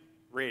AM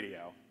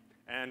radio,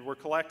 and we're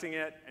collecting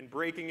it and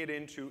breaking it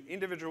into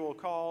individual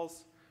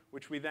calls,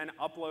 which we then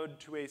upload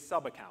to a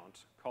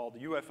sub-account called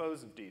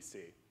UFOs of DC.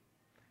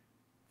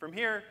 From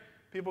here,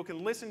 people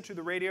can listen to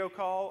the radio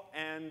call,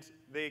 and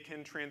they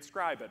can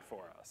transcribe it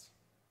for us.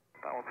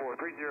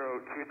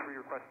 143-023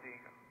 requesting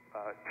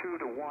 2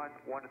 to 1,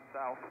 1 to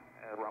south,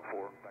 route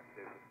 4, back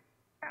to Davis.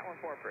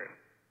 143.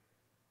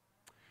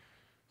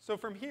 So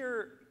from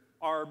here,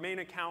 our main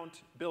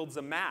account builds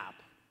a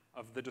map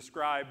of the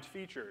described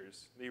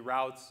features, the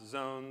routes,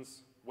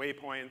 zones,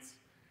 waypoints,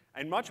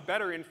 and much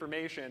better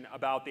information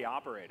about the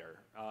operator.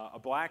 A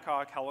Black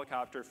Hawk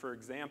helicopter, for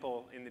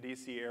example, in the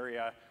DC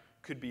area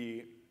could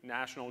be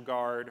National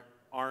Guard,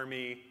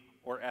 Army,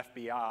 or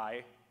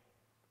FBI,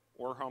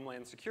 or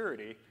Homeland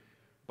Security.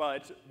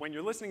 But when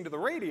you're listening to the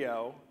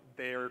radio,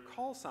 their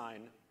call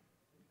sign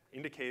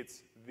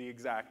indicates the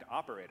exact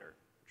operator,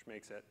 which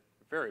makes it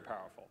very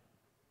powerful.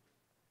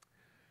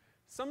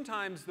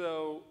 Sometimes,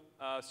 though,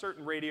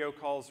 certain radio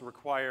calls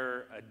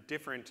require a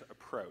different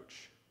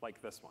approach,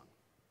 like this one.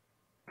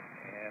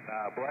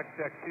 And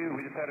Blackjack 2,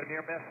 we just had a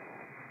near miss.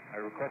 I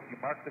request you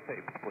mark the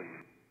tapes, please.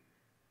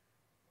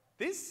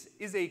 This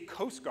is a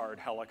Coast Guard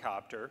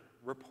helicopter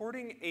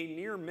reporting a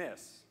near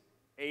miss,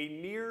 a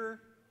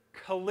near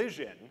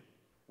collision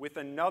with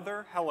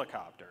another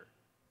helicopter.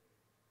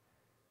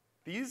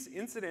 These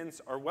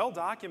incidents are well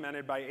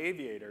documented by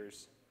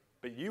aviators,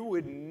 but you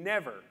would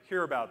never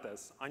hear about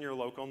this on your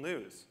local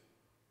news.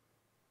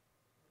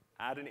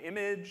 Add an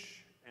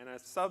image and a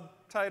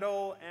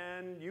subtitle,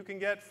 and you can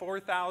get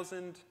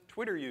 4,000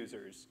 Twitter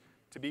users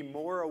to be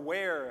more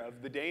aware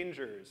of the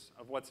dangers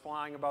of what's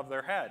flying above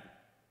their head.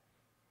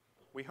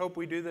 We hope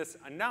we do this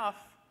enough,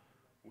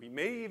 we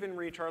may even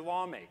reach our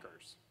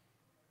lawmakers.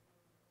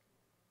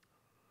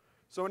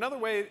 So another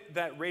way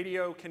that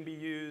radio can be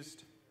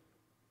used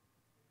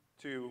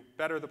to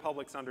better the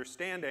public's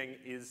understanding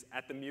is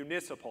at the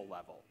municipal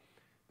level.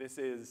 This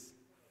is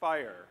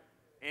fire,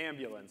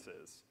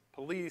 ambulances,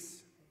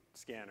 police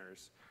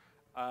scanners,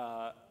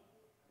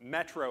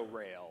 metro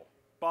rail,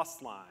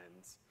 bus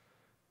lines,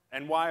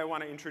 and why I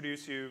want to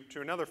introduce you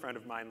to another friend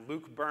of mine,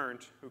 Luke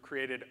Burnt, who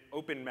created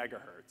Open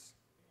Megahertz.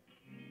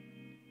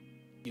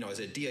 You know,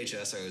 as at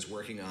DHS, I was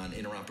working on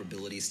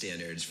interoperability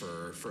standards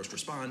for first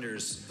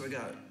responders. So I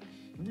got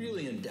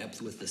really in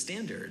depth with the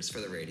standards for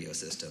the radio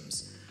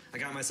systems. I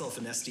got myself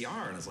an SDR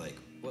and I was like,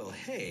 well,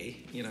 hey,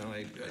 you know,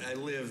 I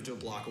lived a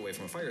block away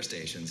from a fire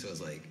station. So I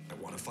was like, I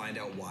want to find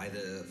out why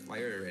the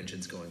fire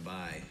engine's going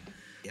by.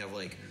 You have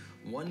like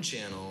one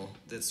channel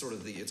that's sort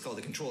of it's called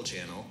the control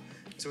channel.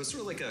 So it's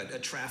sort of like a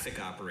traffic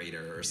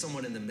operator or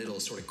someone in the middle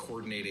sort of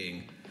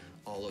coordinating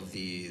all of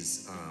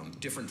these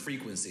different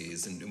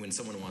frequencies, and when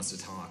someone wants to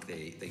talk,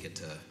 they get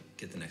to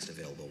get the next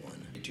available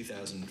one. In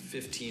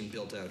 2015,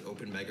 built out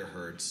open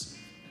megahertz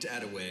to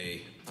add a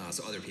way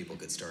so other people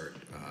could start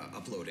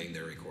uploading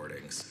their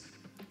recordings.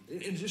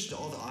 In addition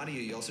to all the audio,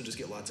 you also just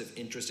get lots of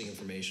interesting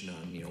information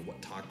on, you know,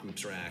 what talk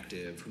groups are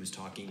active, who's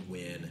talking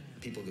when.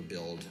 People could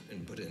build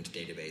and put it into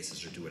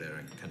databases or do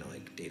whatever kind of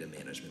like data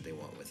management they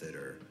want with it,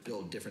 or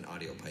build different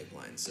audio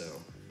pipelines. So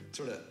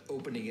sort of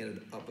opening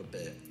it up a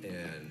bit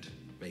and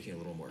making it a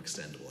little more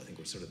extendable, I think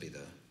would sort of be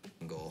the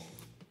goal.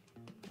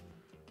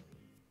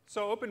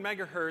 So open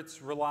megahertz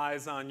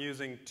relies on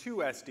using two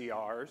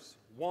SDRs,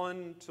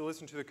 one to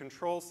listen to the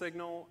control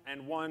signal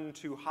and one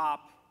to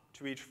hop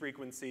to each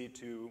frequency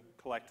to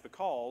collect the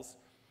calls,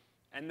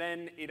 and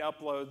then it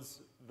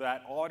uploads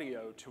that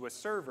audio to a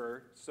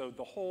server so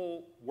the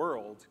whole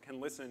world can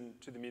listen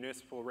to the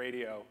municipal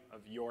radio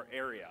of your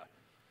area.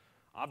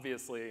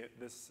 Obviously,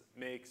 this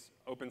makes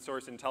open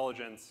source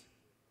intelligence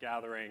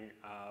gathering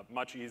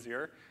much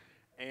easier,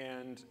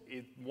 and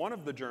one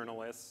of the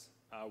journalists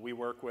we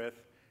work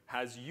with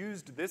has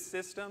used this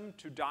system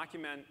to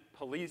document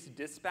police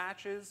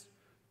dispatches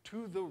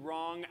to the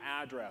wrong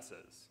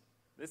addresses.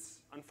 This,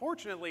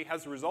 unfortunately,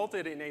 has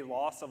resulted in a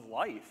loss of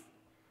life,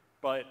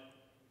 but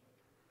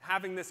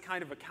having this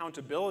kind of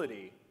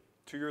accountability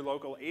to your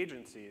local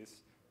agencies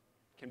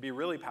can be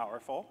really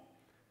powerful,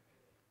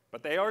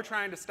 but they are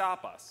trying to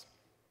stop us.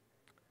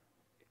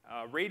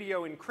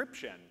 Radio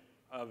encryption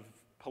of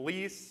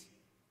police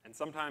and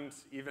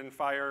sometimes even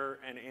fire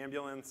and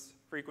ambulance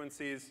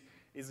frequencies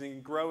is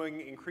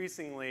growing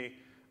increasingly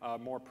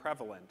more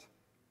prevalent.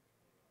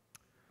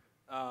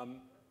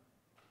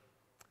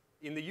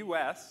 In the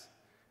US,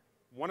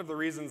 one of the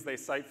reasons they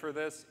cite for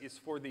this is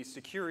for the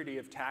security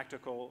of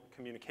tactical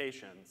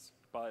communications,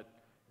 but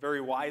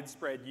very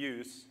widespread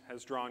use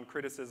has drawn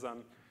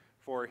criticism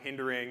for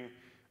hindering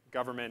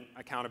government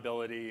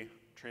accountability,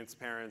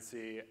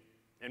 transparency,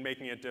 and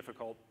making it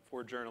difficult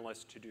for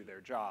journalists to do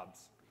their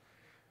jobs.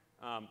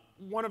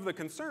 One of the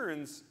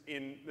concerns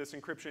in this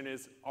encryption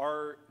is,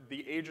 are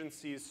the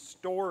agencies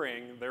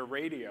storing their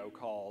radio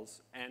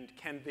calls, and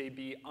can they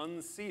be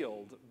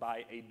unsealed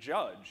by a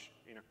judge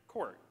in a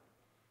court?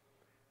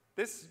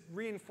 This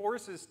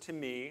reinforces to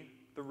me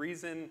the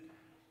reason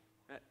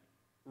that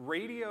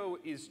radio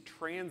is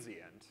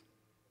transient,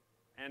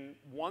 and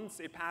once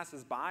it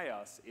passes by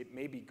us, it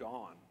may be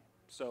gone.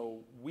 So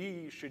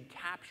we should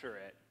capture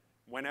it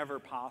whenever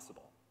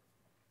possible,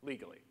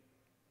 legally.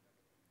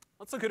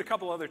 Let's look at a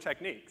couple other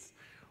techniques.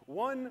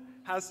 One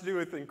has to do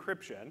with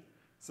encryption.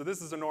 So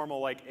this is a normal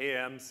like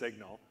AM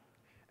signal,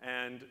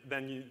 and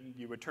then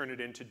you would turn it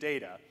into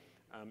data,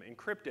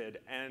 encrypted.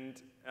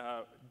 And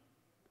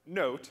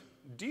note,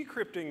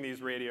 decrypting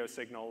these radio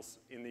signals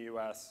in the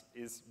US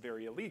is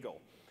very illegal.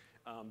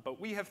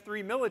 But we have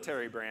 3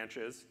 military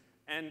branches,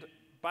 and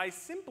by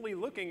simply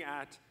looking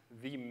at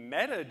the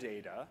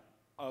metadata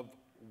of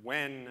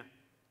when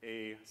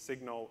a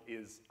signal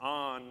is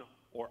on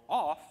or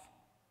off,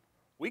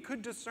 we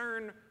could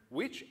discern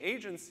which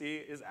agency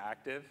is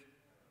active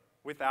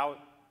without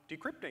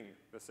decrypting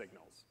the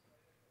signals.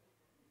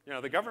 You know,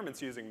 the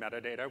government's using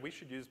metadata. We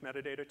should use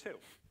metadata too.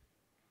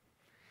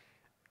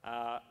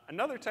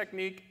 Another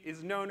technique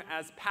is known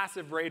as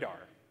passive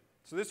radar.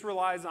 So this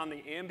relies on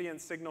the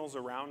ambient signals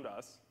around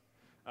us,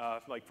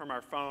 like from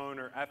our phone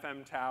or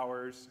FM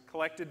towers,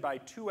 collected by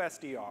 2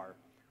 SDR.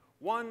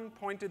 One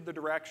pointed the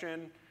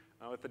direction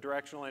with the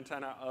directional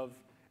antenna of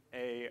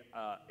a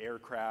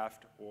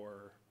aircraft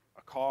or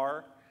a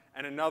car,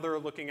 and another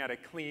looking at a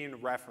clean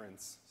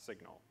reference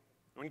signal.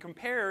 When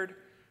compared,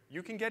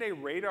 you can get a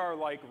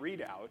radar-like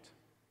readout,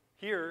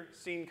 here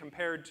seen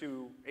compared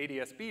to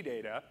ADS-B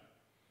data,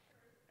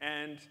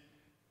 and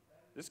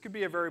this could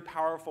be a very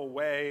powerful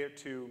way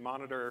to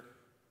monitor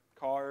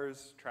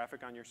cars,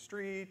 traffic on your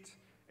street,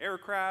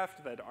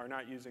 aircraft that are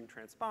not using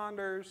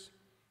transponders,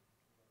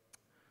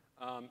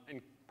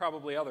 and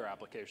probably other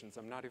applications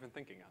I'm not even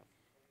thinking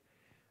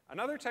of.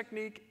 Another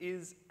technique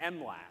is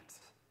MLAT.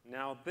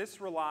 Now,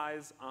 this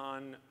relies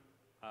on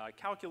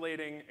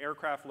calculating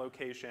aircraft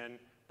location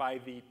by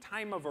the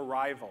time of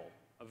arrival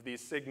of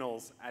these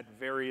signals at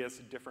various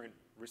different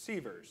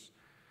receivers.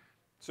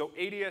 So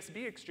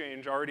ADS-B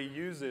exchange already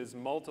uses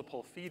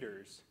multiple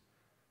feeders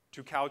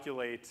to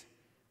calculate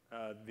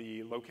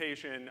the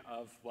location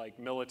of like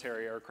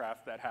military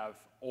aircraft that have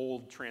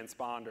old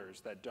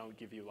transponders that don't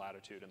give you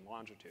latitude and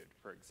longitude,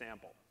 for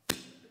example.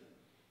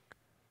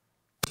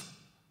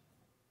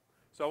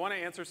 So I want to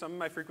answer some of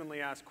my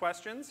frequently asked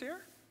questions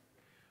here.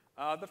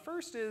 The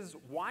first is,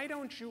 why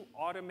don't you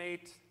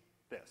automate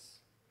this?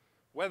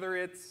 Whether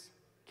it's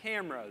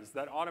cameras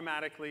that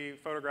automatically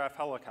photograph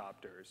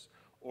helicopters,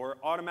 or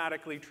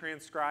automatically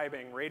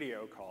transcribing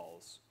radio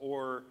calls,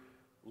 or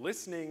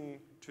listening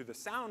to the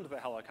sound the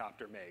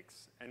helicopter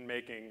makes and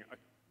making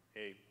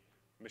a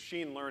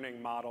machine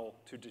learning model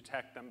to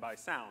detect them by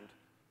sound.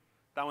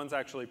 That one's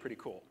actually pretty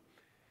cool.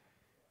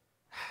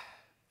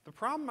 The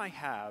problem I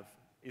have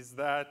is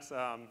that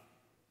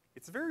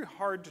it's very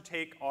hard to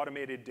take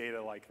automated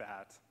data like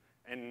that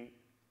and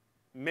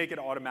make it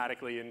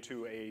automatically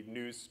into a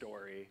news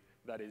story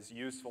that is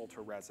useful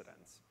to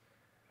residents.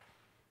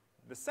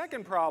 The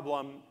second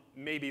problem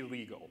may be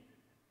legal.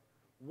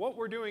 What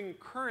we're doing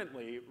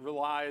currently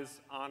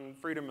relies on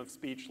freedom of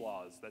speech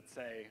laws that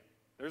say,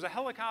 there's a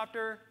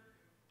helicopter,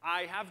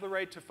 I have the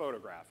right to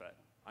photograph it.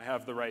 I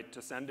have the right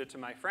to send it to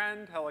my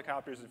friend,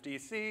 Helicopters of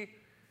DC.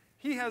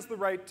 He has the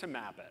right to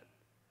map it.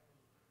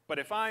 But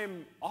if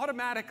I'm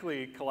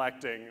automatically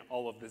collecting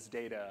all of this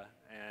data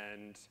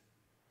and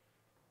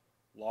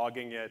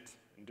logging it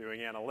and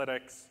doing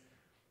analytics,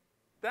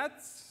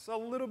 that's a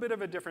little bit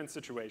of a different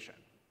situation.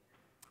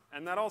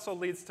 And that also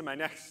leads to my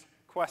next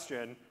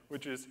question,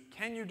 which is,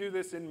 can you do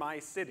this in my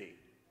city?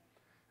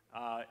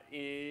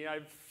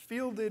 I've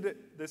fielded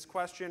this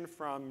question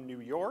from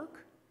New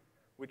York,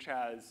 which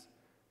has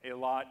a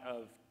lot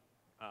of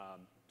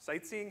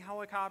sightseeing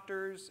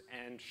helicopters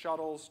and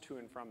shuttles to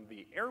and from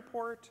the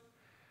airport,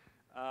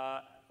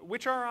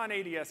 which are on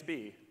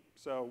ADS-B,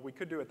 so we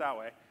could do it that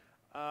way.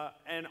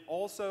 And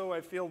also,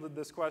 I fielded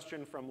this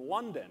question from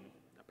London.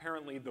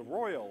 Apparently, the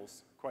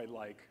Royals quite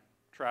like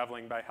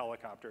traveling by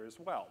helicopter as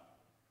well.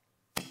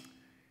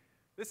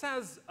 This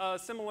has a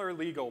similar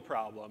legal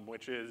problem,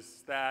 which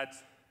is that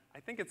I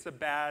think it's a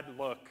bad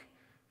look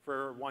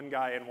for one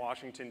guy in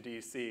Washington,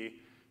 D.C.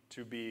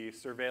 to be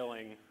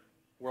surveilling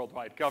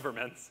worldwide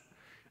governments,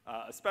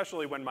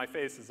 especially when my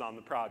face is on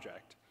the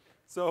project.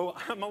 So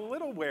I'm a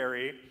little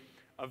wary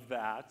of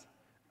that.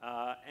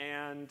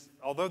 And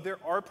although there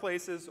are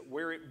places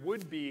where it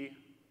would be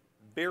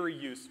very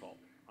useful,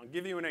 I'll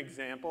give you an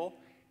example.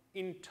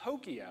 In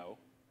Tokyo,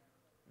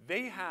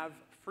 they have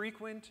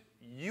frequent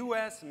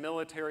US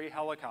military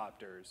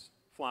helicopters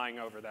flying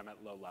over them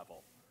at low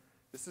level.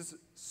 This is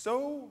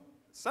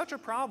such a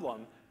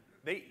problem,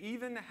 they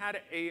even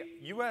had a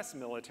US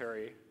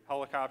military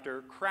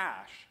helicopter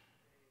crash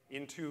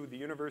into the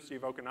University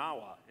of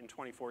Okinawa in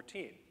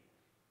 2014.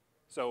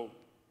 So,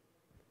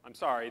 I'm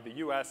sorry, the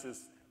US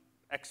is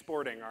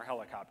exporting our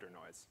helicopter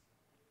noise.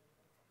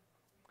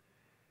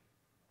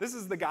 This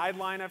is the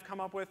guideline I've come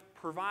up with.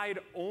 Provide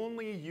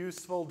only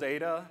useful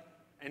data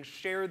and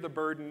share the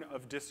burden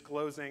of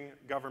disclosing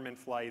government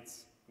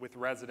flights with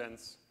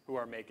residents who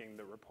are making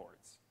the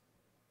reports.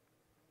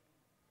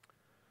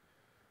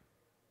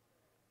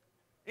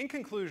 In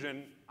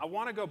conclusion, I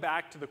want to go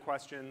back to the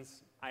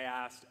questions I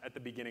asked at the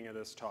beginning of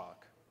this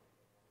talk.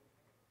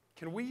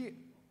 Can we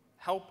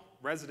help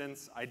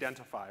residents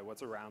identify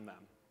what's around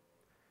them?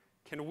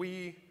 Can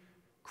we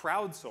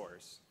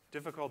crowdsource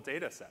difficult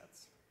data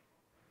sets?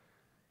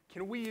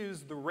 Can we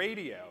use the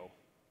radio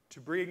to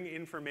bring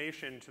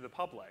information to the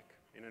public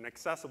in an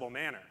accessible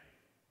manner?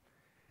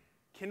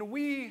 Can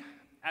we,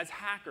 as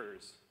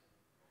hackers,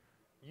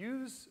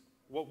 use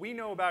what we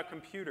know about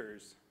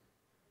computers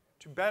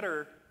to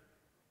better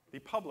the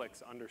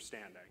public's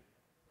understanding?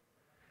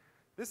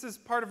 This is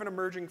part of an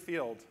emerging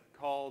field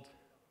called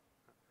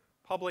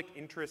public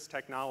interest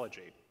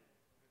technology.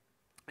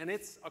 And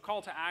it's a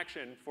call to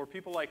action for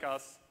people like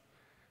us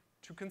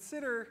to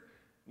consider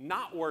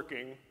not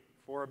working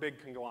for a big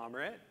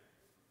conglomerate,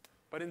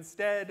 but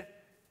instead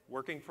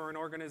working for an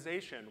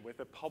organization with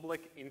a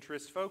public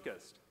interest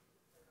focused.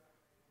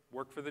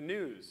 Work for the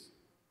news.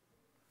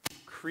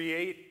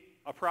 Create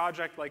a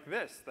project like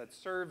this that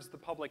serves the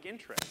public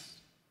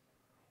interest.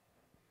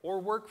 Or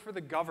work for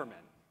the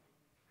government.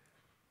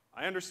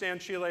 I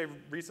understand Chile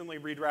recently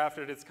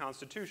redrafted its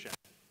constitution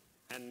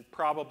and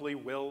probably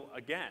will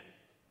again.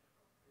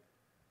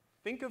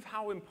 Think of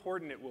how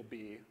important it will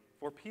be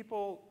for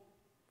people,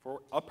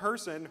 for a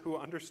person who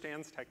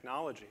understands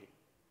technology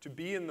to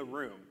be in the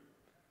room,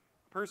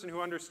 a person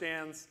who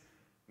understands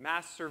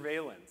mass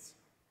surveillance,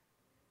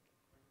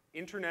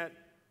 internet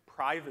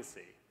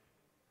privacy,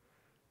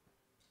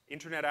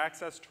 internet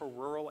access to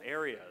rural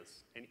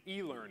areas, and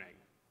e-learning.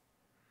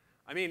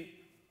 I mean,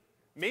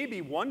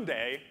 maybe one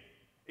day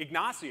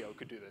Ignacio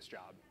could do this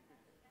job.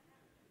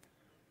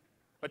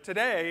 But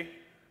today,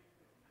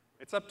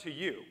 it's up to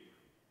you.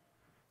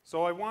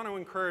 So I want to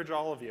encourage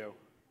all of you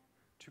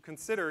to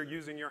consider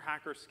using your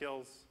hacker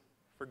skills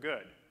for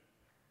good.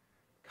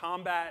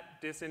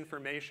 Combat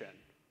disinformation.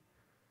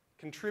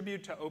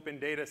 Contribute to open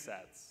data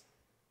sets.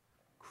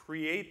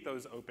 Create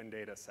those open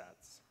data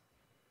sets.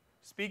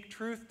 Speak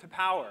truth to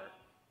power.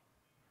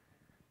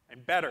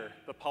 And better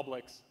the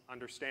public's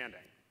understanding.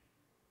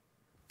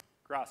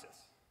 Gracias.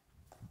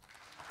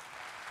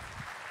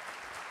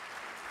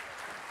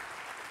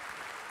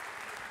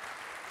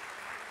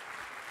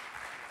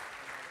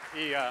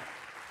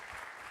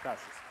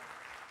 Gracias.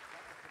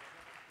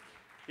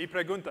 Y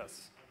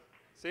preguntas,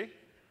 ¿sí?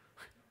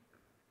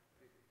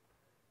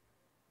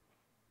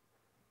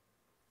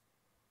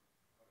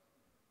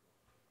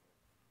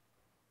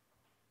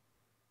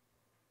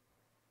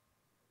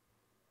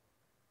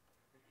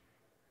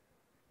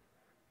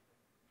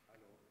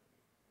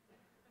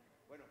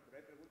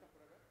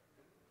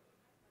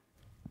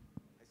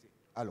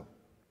 Aló.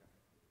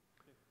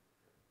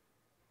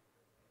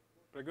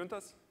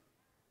 ¿Preguntas?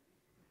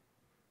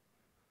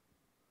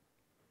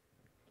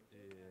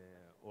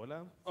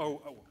 Hola.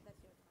 Oh,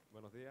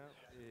 Buenos días.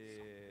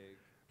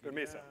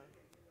 Permiso.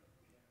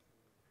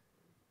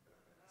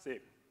 Sí.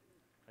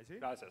 ¿Ahí sí?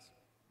 Gracias.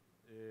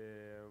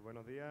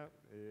 Buenos días.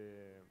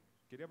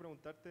 Quería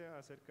preguntarte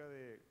acerca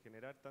de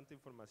generar tanta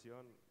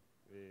información,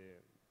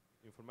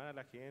 informar a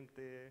la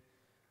gente,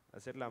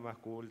 hacerla más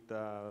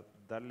culta,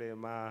 darle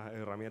más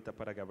herramientas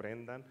para que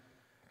aprendan.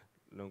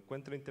 Lo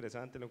encuentro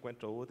interesante, lo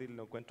encuentro útil,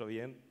 lo encuentro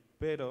bien,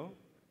 pero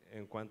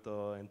en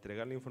cuanto a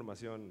entregar la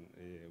información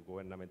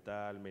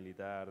gubernamental,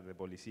 militar, de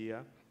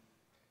policía,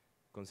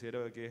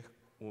 considero que es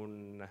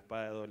una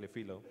espada de doble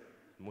filo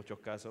en muchos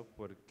casos,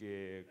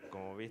 porque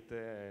como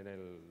viste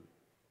en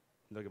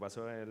lo que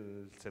pasó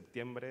en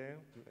septiembre,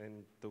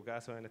 en tu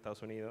caso en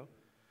Estados Unidos,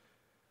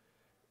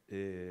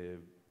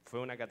 fue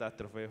una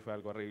catástrofe, fue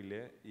algo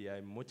horrible, y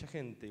hay mucha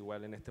gente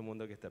igual en este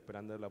mundo que está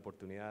esperando la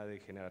oportunidad de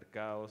generar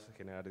caos,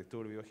 generar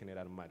disturbios,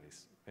 generar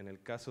males. En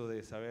el caso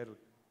de saber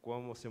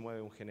cómo se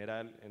mueve un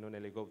general en un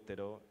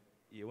helicóptero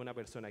y una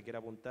persona quiere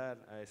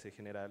apuntar a ese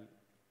general,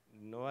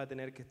 no va a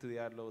tener que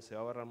estudiarlo, se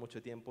va a ahorrar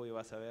mucho tiempo y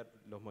va a saber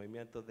los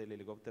movimientos del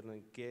helicóptero,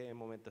 en qué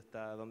momento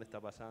está, dónde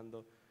está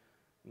pasando.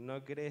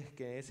 ¿No crees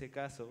que en ese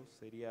caso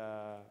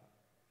sería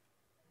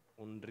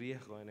un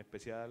riesgo en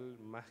especial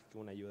más que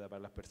una ayuda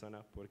para las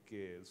personas?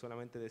 Porque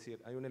solamente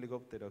decir, hay un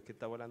helicóptero que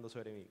está volando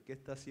sobre mí, ¿qué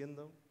está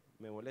haciendo?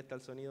 Me molesta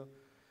el sonido.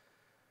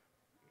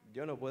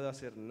 Yo no puedo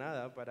hacer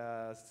nada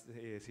para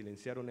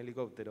silenciar un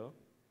helicóptero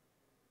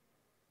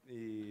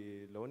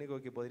y lo único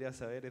que podría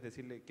saber es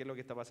decirle qué es lo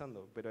que está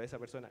pasando, pero esa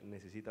persona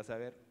necesita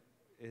saber,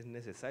 es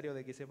necesario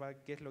de que sepa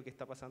qué es lo que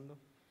está pasando.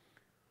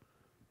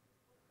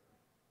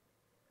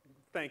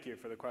 Thank you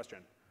for the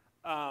question.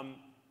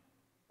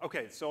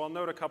 Okay, so I'll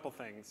note a couple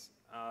things.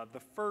 The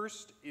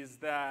first is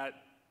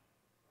that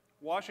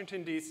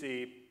Washington,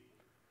 D.C.,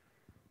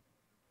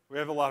 we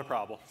have a lot of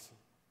problems.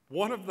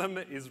 One of them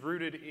is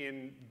rooted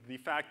in the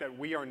fact that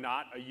we are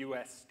not a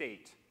U.S.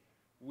 state.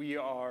 We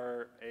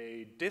are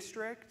a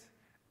district,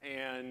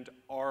 and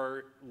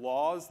our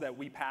laws that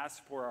we pass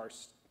for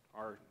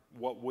our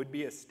what would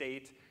be a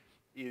state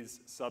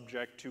is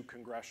subject to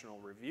congressional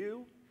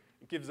review.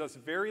 It gives us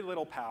very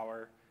little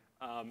power.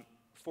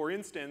 For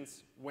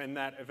instance, when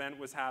that event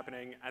was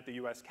happening at the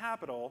US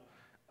Capitol,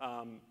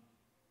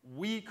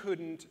 we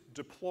couldn't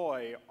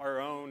deploy our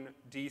own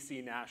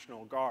DC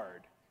National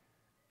Guard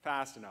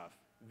fast enough.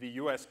 The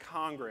US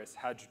Congress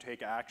had to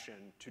take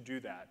action to do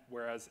that,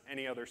 whereas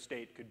any other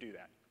state could do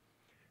that.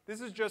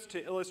 This is just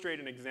to illustrate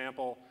an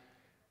example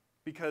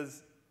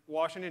because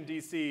Washington,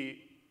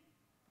 D.C.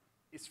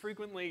 is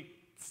frequently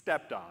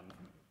stepped on,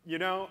 you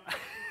know?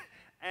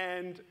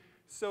 And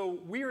so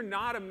we are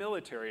not a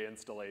military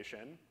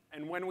installation,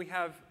 and when we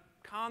have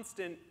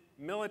constant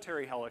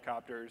military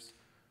helicopters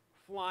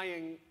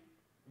flying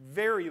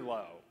very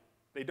low,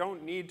 they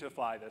don't need to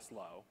fly this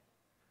low,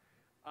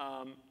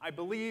 I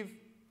believe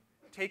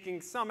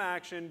taking some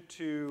action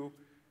to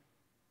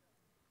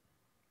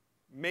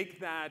make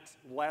that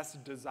less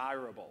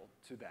desirable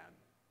to them,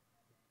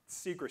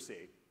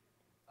 secrecy,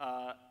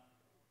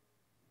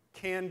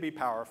 can be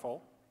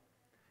powerful.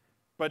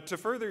 But to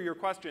further your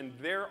question,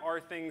 there are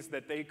things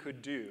that they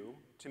could do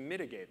to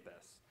mitigate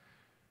this.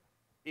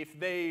 If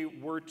they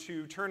were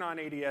to turn on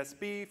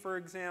ADS-B, for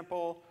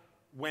example,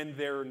 when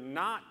they're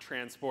not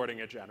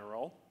transporting a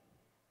general,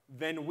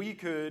 then we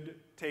could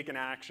take an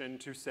action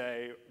to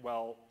say,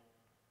 well,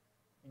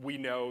 we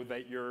know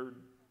that you're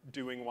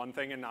doing one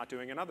thing and not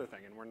doing another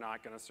thing, and we're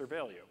not going to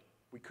surveil you.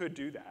 We could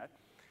do that,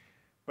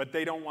 but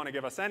they don't want to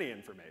give us any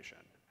information.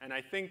 And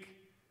I think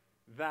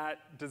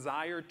that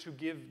desire to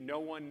give no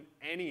one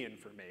any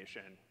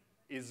information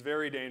is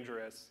very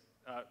dangerous,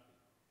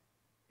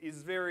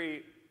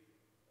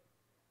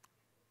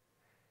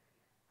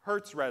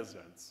 hurts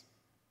residents.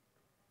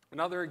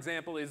 Another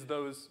example is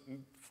those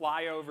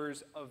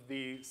flyovers of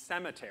the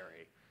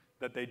cemetery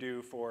that they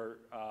do for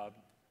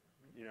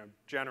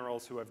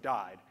generals who have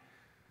died.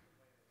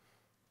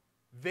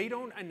 They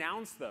don't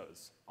announce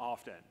those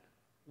often.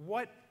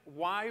 What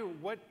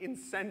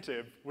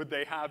incentive would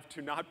they have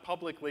to not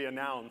publicly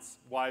announce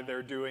why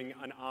they're doing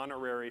an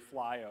honorary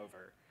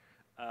flyover?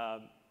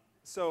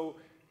 So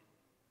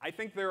I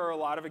think there are a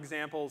lot of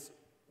examples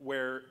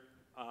where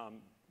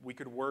we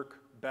could work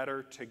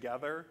better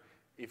together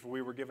if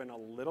we were given a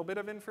little bit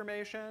of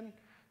information.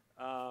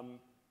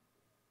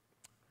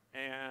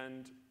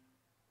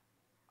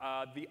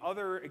 The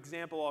other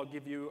example I'll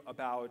give you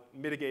about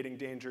mitigating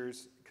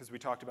dangers, because we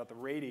talked about the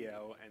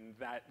radio, and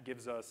that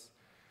gives us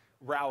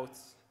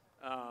routes.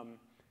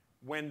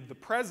 When the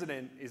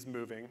president is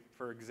moving,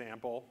 for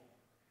example,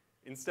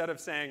 instead of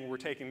saying we're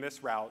taking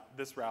this route,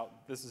 this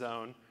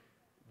zone,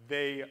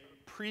 they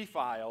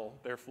pre-file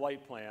their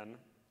flight plan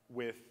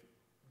with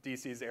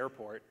DC's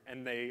airport,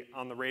 and they,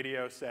 on the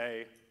radio,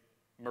 say,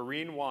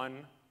 Marine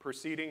 1,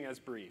 proceeding as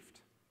briefed,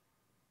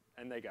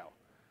 and they go.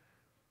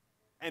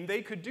 And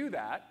they could do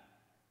that.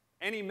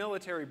 Any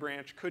military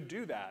branch could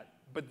do that,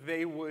 but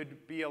they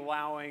would be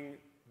allowing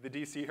the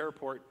DC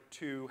airport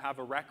to have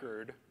a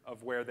record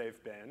of where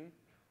they've been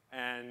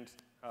and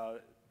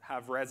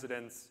have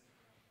residents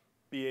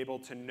be able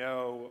to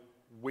know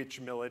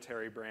which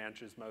military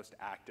branch is most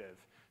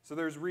active. So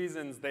there's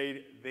reasons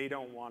they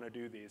don't want to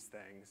do these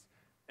things,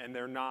 and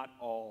they're not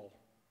all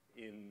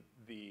in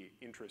the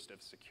interest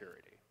of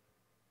security.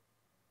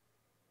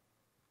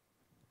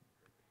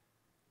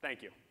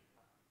 Thank you.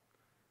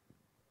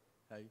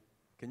 Hi,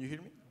 can you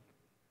hear me?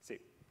 Sí.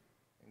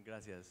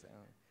 Gracias.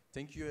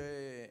 Thank you,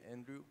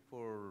 Andrew,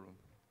 for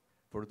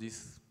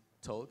this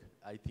talk.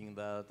 I think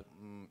that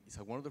it's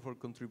a wonderful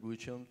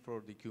contribution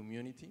for the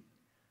community.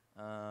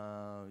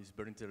 It's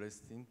very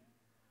interesting,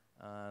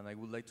 and I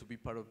would like to be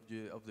part of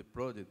the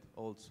project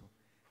also.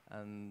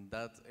 And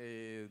that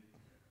is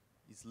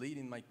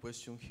leading my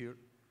question here.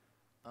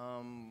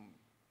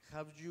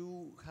 Have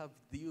you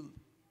deal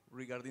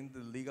regarding the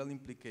legal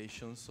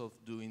implications of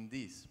doing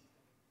this,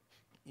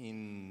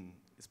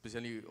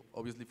 especially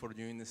obviously for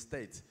you in the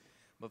States?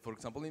 But for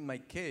example, in my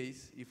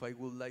case, if I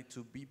would like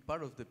to be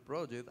part of the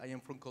project, I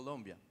am from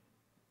Colombia,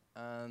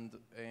 and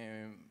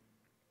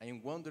I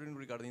am wondering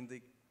regarding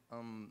the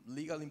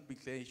legal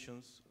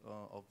implications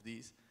of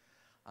this,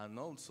 and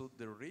also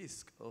the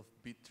risk of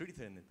being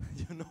threatened,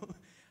 you know?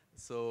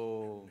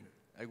 So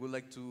I would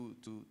like to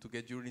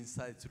get your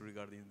insights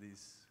regarding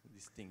these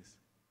things.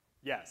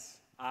 Yes,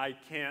 I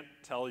can't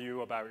tell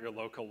you about your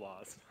local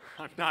laws.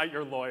 I'm not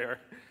your lawyer.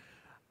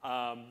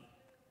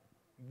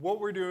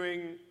 What we're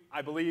doing,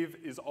 I believe,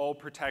 is all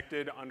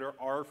protected under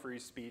our free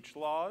speech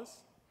laws.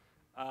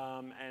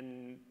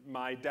 And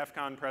my DEF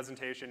CON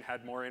presentation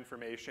had more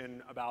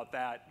information about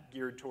that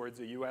geared towards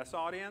a US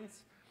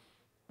audience.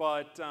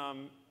 But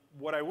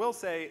what I will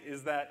say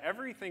is that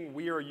everything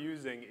we are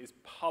using is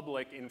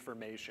public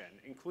information,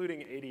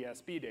 including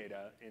ADS-B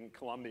data in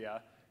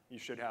Colombia. You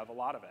should have a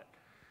lot of it.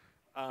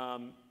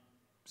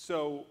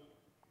 So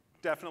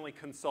definitely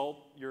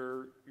consult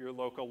your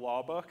local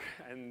law book,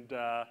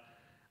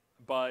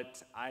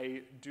 but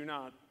I do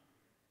not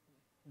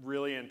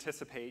really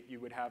anticipate you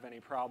would have any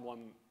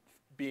problem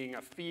being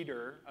a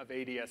feeder of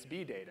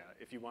ADS-B data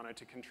if you wanted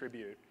to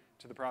contribute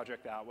to the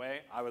project that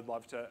way. I would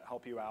love to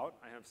help you out.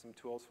 I have some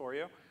tools for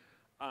you.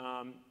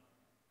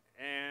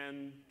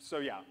 And so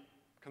yeah,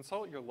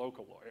 consult your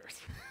local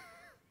lawyers.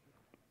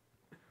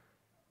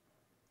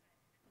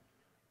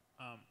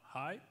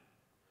 Hi.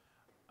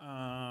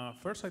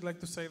 First, I'd like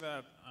to say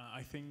that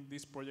I think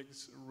this project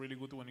is really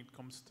good when it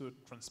comes to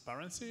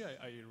transparency.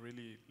 I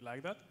really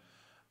like that.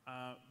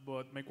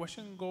 But my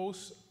question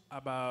goes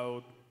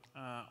about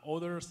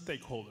other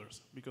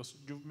stakeholders, because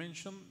you've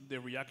mentioned the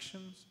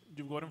reactions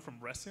you've gotten from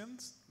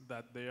residents,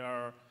 that they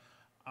are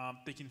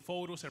taking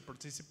photos, they're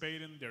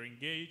participating, they're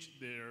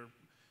engaged,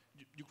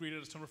 you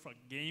created a sort of a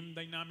game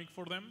dynamic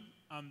for them,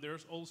 and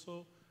there's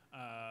also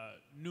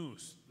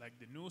news, like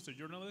the news, the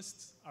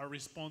journalists are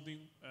responding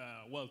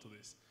well to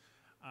this.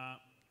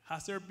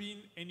 Has there been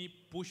any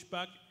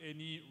pushback,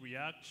 any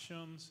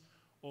reactions,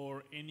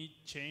 or any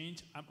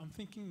change? I'm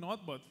thinking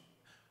not, but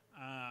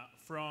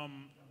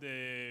from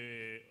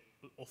the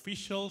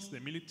officials, the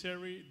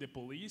military, the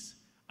police,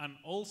 and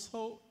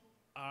also,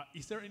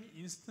 is there any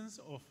instance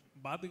of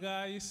bad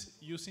guys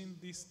using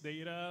this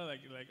data,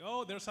 like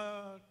oh, there's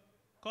a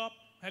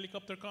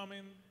helicopter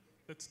coming,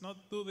 let's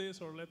not do this,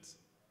 or let's...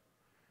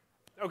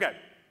 Okay.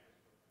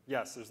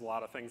 Yes, there's a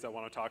lot of things I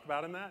want to talk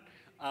about in that.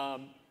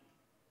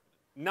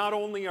 Not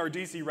only are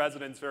DC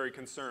residents very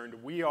concerned,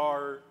 we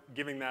are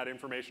giving that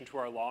information to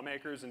our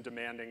lawmakers and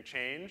demanding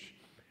change.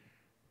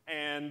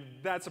 And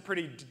that's a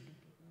pretty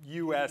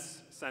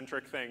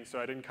US-centric thing, so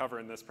I didn't cover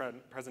in this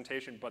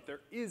presentation, but there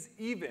is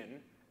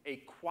even a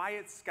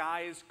Quiet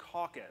Skies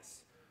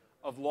caucus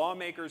of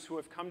lawmakers who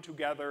have come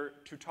together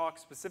to talk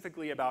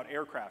specifically about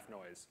aircraft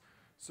noise.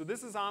 So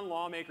this is on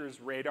lawmakers'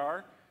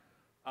 radar.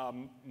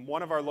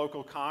 One of our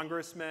local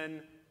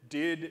congressmen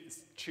did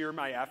cheer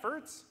my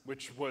efforts,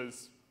 which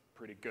was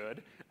pretty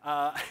good.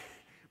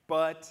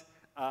 But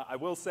I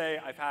will say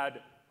I've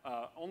had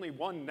only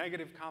one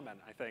negative comment,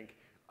 I think.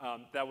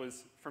 That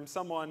was from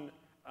someone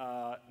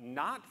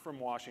not from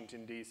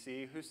Washington,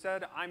 D.C., who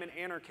said, I'm an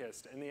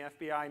anarchist and the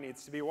FBI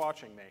needs to be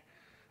watching me.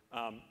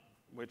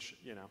 Which,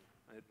 you know,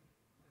 I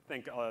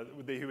think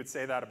he would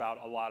say that about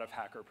a lot of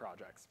hacker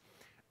projects.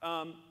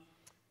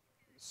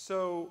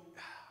 So,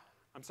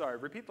 I'm sorry,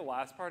 repeat the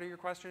last part of your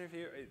question if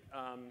you...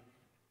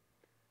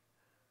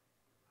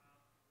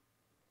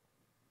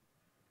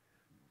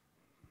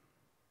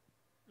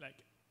 Like,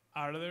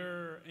 are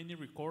there any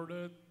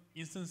recorded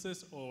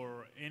instances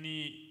or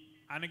any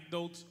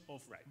anecdotes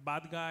of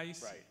bad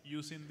guys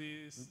using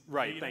this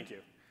data? Thank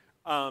you.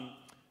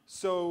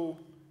 So,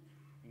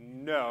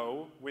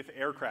 no, with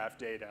aircraft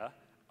data.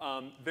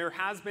 There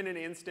has been an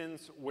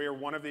instance where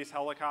one of these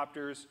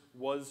helicopters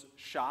was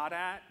shot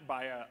at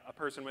by a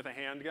person with a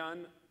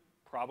handgun,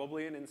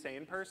 probably an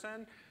insane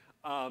person.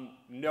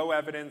 No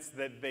evidence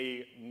that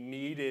they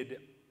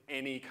needed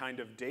any kind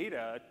of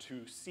data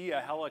to see a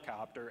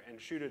helicopter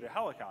and shoot at a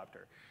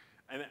helicopter.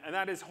 And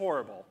that is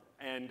horrible.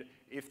 And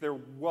if there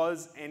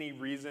was any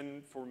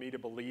reason for me to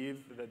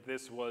believe that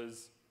this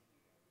was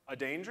a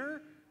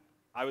danger,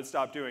 I would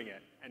stop doing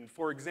it. And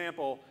for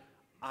example,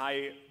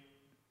 I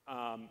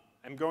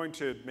am going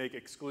to make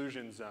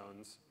exclusion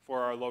zones for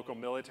our local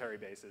military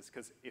bases,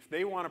 because if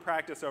they want to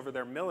practice over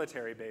their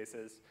military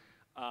bases,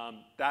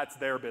 that's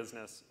their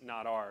business,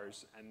 not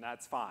ours, and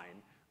that's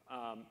fine.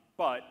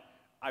 But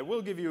I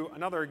will give you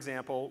another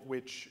example,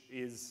 which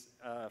is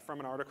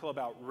from an article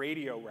about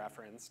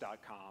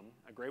radioreference.com,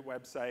 a great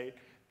website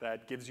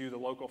that gives you the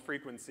local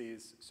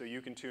frequencies so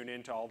you can tune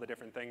into all the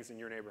different things in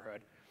your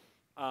neighborhood.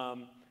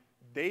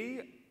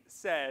 They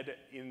said,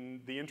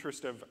 in the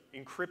interest of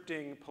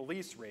encrypting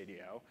police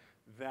radio,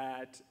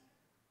 that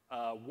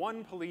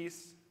one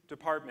police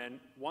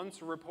department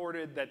once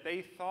reported that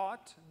they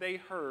thought they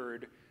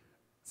heard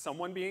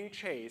someone being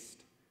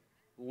chased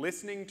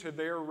listening to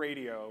their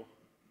radio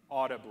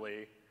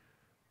audibly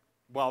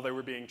while they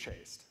were being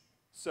chased.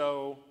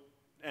 So,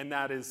 and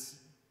that is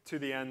to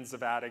the ends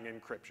of adding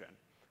encryption.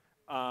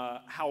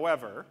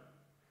 However,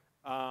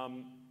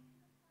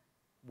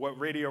 what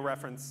radio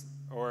reference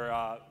or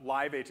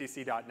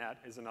liveatc.net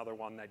is another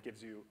one that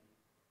gives you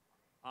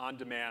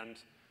on-demand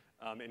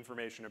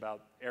information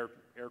about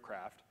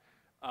aircraft.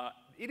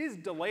 It is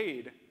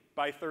delayed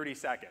by 30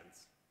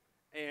 seconds.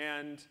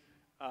 And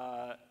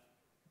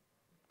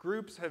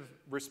groups have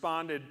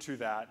responded to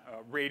that,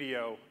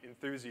 radio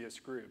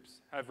enthusiast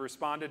groups have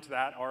responded to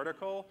that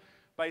article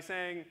by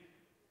saying,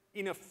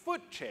 in a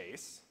foot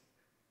chase,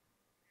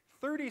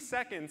 30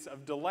 seconds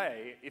of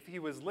delay, if he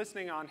was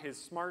listening on his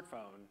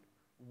smartphone,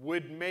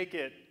 would make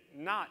it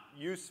not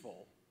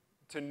useful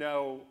to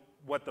know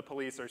what the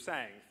police are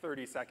saying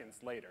 30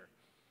 seconds later.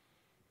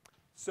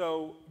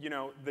 So, you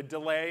know, the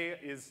delay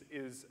is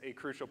a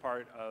crucial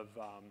part of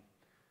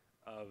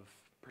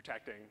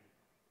protecting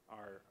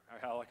our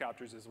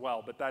helicopters as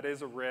well, but that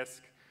is a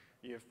risk.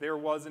 If there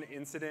was an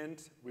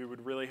incident, we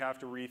would really have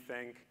to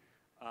rethink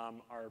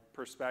our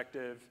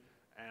perspective,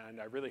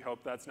 and I really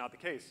hope that's not the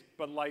case.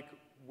 But like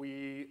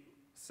we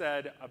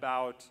said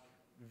about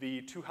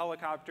the two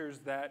helicopters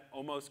that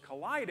almost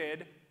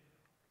collided,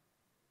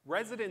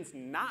 residents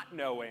not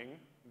knowing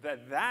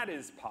that that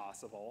is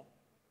possible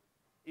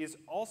is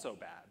also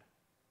bad.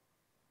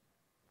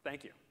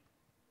 Thank you.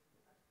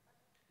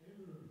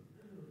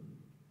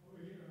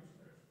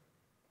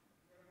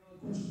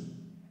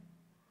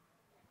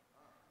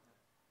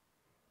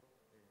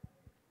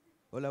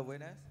 Hola,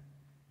 buenas.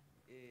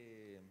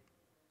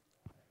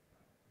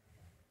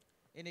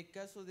 En el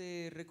caso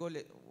de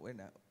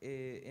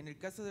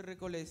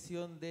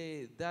recolección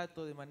de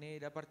datos de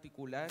manera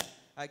particular,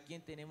 ¿a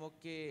quién tenemos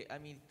que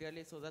administrar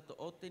esos datos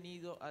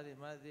obtenidos?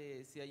 Además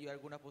de si hay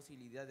alguna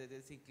posibilidad de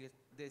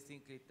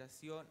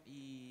desencriptación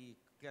y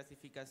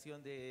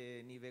clasificación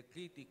de nivel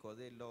crítico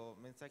de los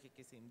mensajes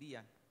que se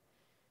envían.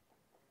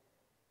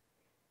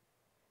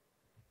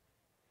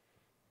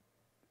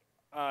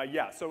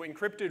 Yeah, so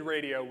encrypted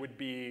radio would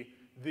be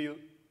the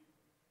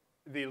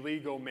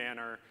legal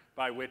manner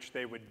by which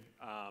they would,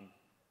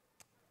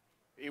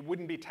 it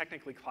wouldn't be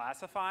technically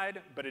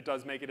classified, but it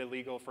does make it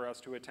illegal for us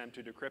to attempt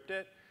to decrypt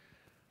it.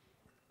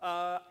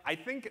 I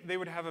think they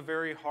would have a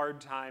very hard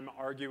time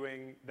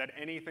arguing that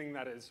anything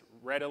that is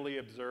readily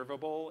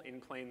observable in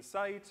plain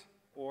sight,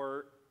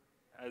 or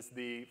as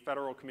the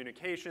Federal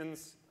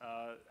Communications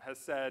has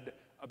said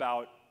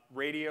about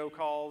radio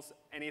calls,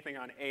 anything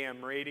on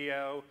AM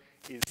radio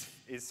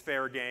is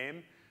fair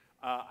game.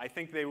 I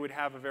think they would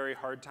have a very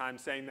hard time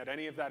saying that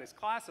any of that is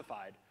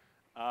classified.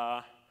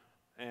 I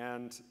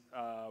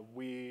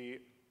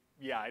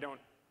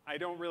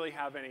don't really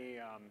have any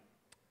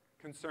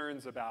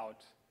concerns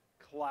about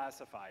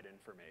classified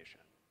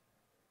information,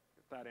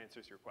 if that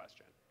answers your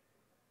question.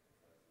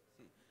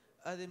 Sí.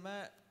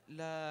 Además,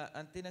 la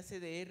antena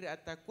CDR,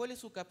 ¿hasta cuál es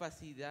su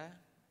capacidad?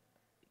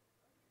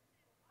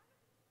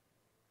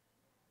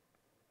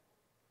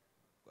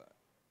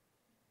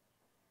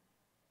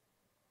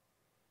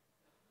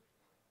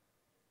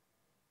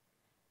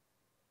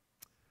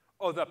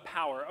 Oh, the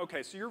power.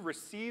 Okay, so you're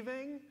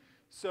receiving.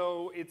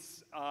 So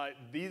it's,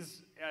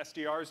 these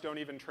SDRs don't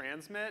even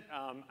transmit.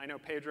 I know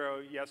Pedro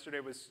yesterday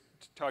was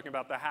talking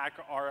about the Hack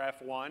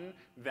RF1.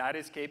 That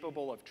is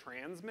capable of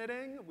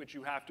transmitting, which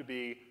you have to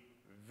be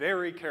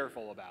very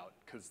careful about,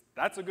 because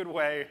that's a good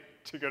way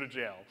to go to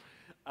jail.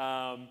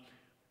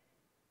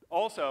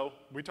 Also,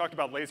 we talked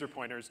about laser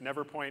pointers.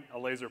 Never point a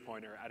laser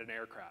pointer at an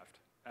aircraft,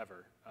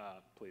 ever,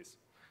 please.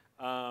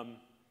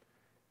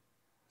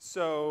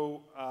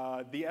 So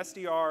the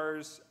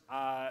SDRs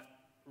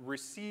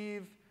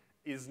receive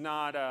is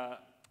not a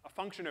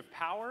function of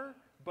power,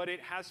 but it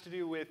has to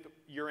do with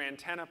your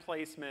antenna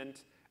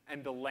placement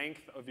and the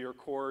length of your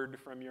cord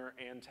from your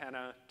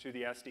antenna to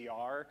the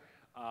SDR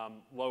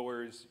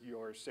lowers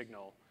your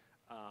signal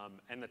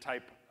and the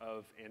type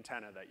of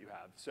antenna that you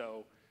have.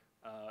 So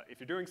if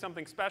you're doing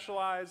something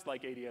specialized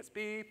like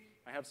ADS-B,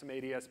 I have some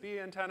ADS-B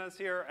antennas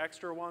here,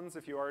 extra ones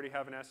if you already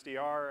have an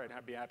SDR,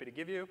 I'd be happy to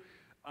give you.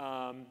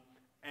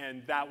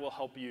 And that will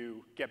help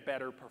you get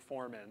better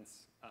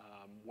performance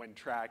when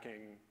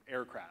tracking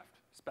aircraft,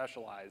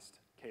 specialized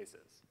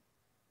cases.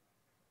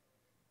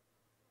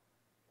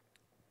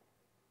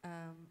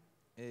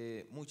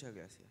 Muchas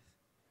gracias.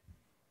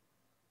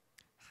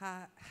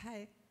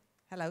 Hi.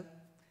 Hello.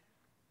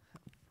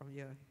 From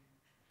your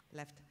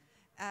left.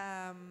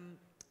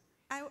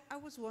 I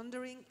was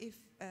wondering if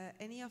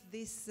any of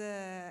these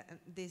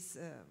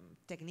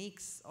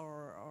techniques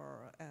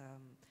or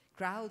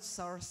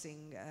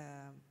crowdsourcing,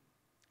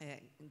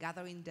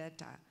 gathering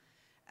data,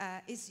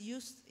 is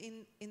used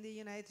in the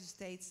United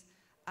States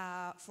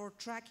for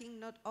tracking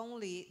not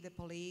only the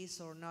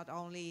police or not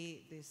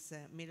only this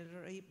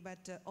military,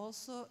 but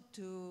also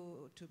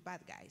to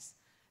bad guys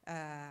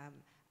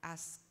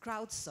as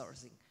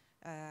crowdsourcing,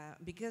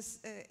 because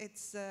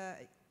it's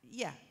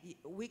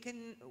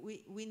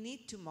we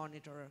need to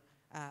monitor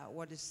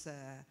what is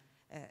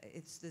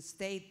it's the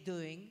state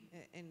doing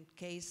in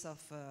case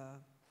of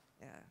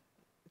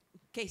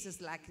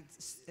cases like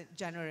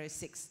January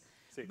 6th.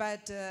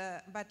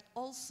 But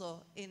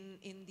also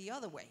in the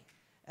other way.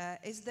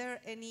 Is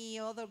there any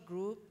other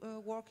group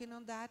working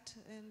on that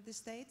in the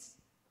States?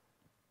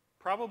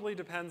 Probably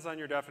depends on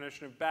your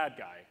definition of bad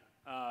guy,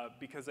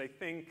 because I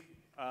think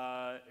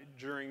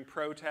during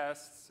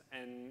protests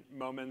and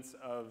moments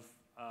of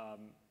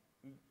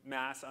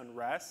mass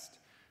unrest,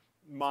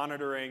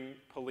 monitoring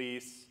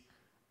police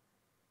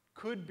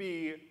could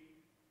be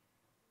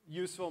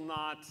useful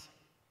not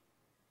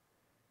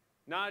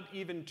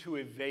even to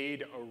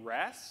evade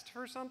arrest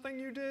for something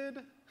you did,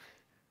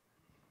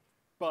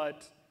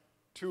 but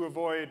to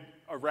avoid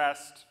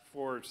arrest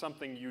for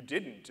something you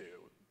didn't do.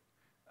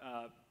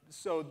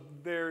 So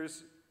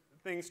there's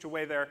things to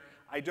weigh there.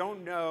 I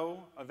don't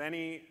know of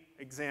any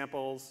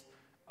examples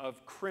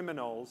of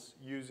criminals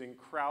using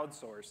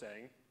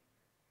crowdsourcing,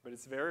 but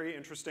it's a very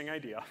interesting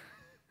idea.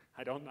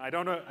 I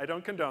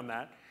don't condone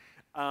that.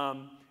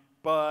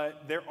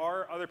 But there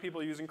are other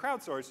people using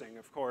crowdsourcing,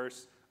 of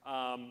course.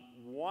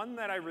 One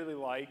that I really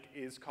like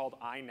is called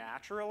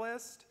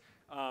iNaturalist.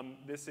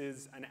 This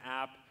is an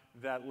app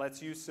that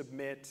lets you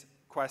submit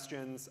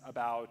questions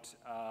about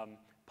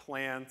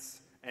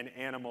plants and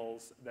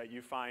animals that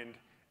you find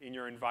in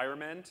your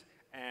environment,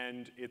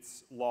 and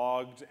it's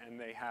logged, and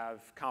they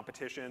have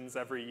competitions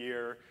every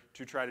year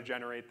to try to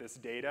generate this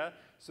data.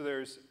 So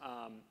there's,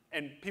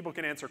 and people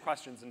can answer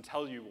questions and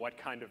tell you what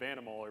kind of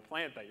animal or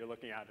plant that you're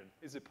looking at, and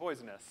is it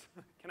poisonous?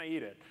 Can I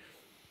eat it?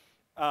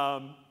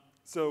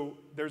 So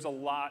there's a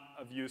lot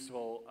of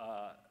useful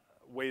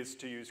ways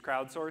to use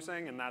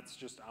crowdsourcing, and that's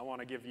just, I want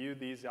to give you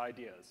these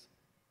ideas.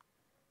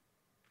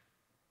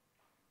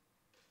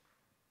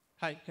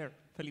 Hi, here,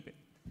 Felipe.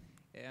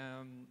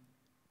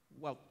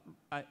 Well,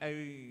 I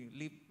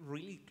live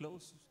really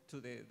close to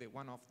the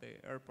one of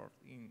the airport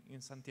in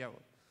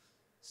Santiago.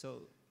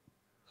 So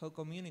how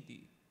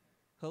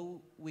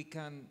we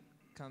can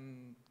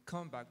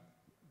combat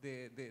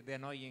the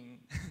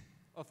annoying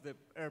of the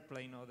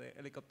airplane or the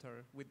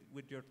helicopter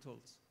with your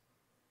tools?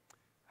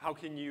 How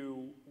can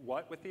you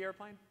what with the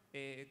airplane?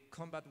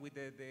 Combat with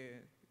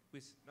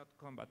not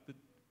combat, but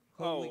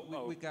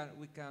how we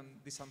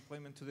can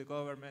disemployment to the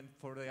government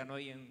for the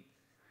annoying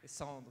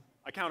sound.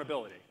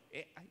 Accountability.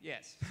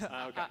 Yes.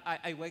 Okay.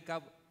 I wake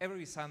up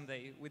every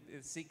Sunday with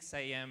 6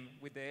 a.m.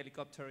 with the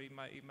helicopter in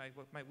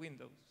my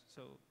windows.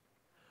 So.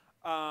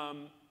 I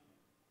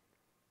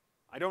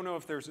don't know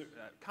if there's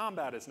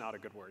combat is not a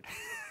good word.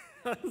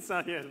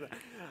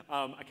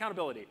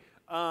 Accountability.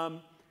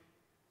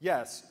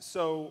 Yes.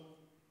 So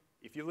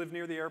if you live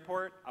near the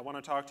airport, I want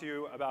to talk to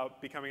you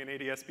about becoming an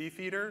ADS-B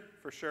feeder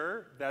for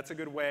sure. That's a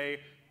good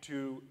way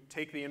to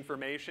take the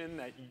information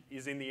that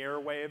is in the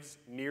airwaves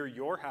near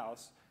your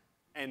house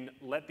and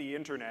let the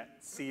internet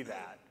see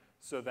that,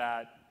 so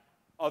that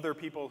other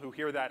people who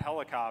hear that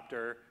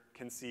helicopter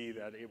can see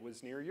that it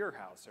was near your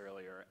house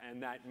earlier,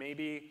 and that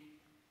maybe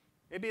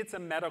it's a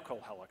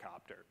medical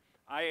helicopter.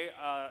 I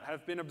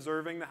have been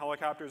observing the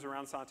helicopters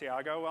around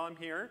Santiago while I'm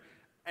here,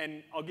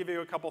 and I'll give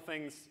you a couple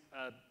things.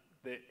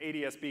 The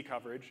ADS-B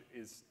coverage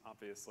is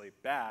obviously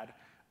bad,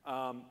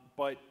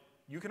 but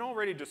you can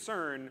already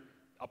discern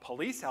a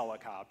police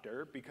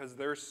helicopter because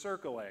they're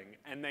circling,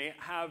 and they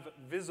have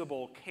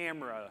visible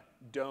camera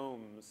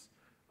domes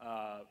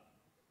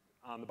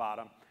on the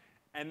bottom.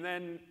 And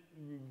then,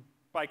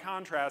 by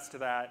contrast to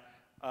that,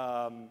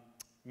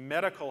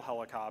 medical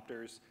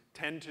helicopters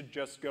tend to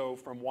just go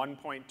from one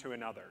point to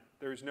another.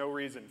 There's no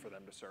reason for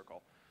them to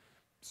circle.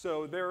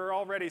 So there are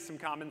already some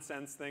common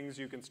sense things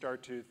you can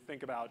start to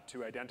think about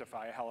to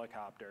identify a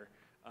helicopter.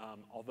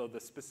 Although the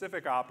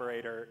specific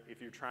operator,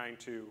 if you're trying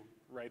to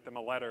write them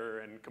a letter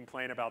and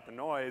complain about the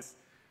noise,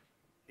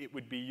 it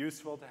would be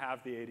useful to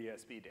have the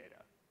ADS-B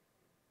data.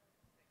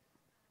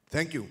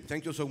 Thank you.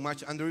 Thank you so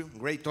much, Andrew.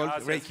 Great talk,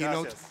 Gracias, great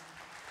keynote. gracias.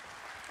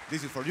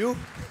 This is for you.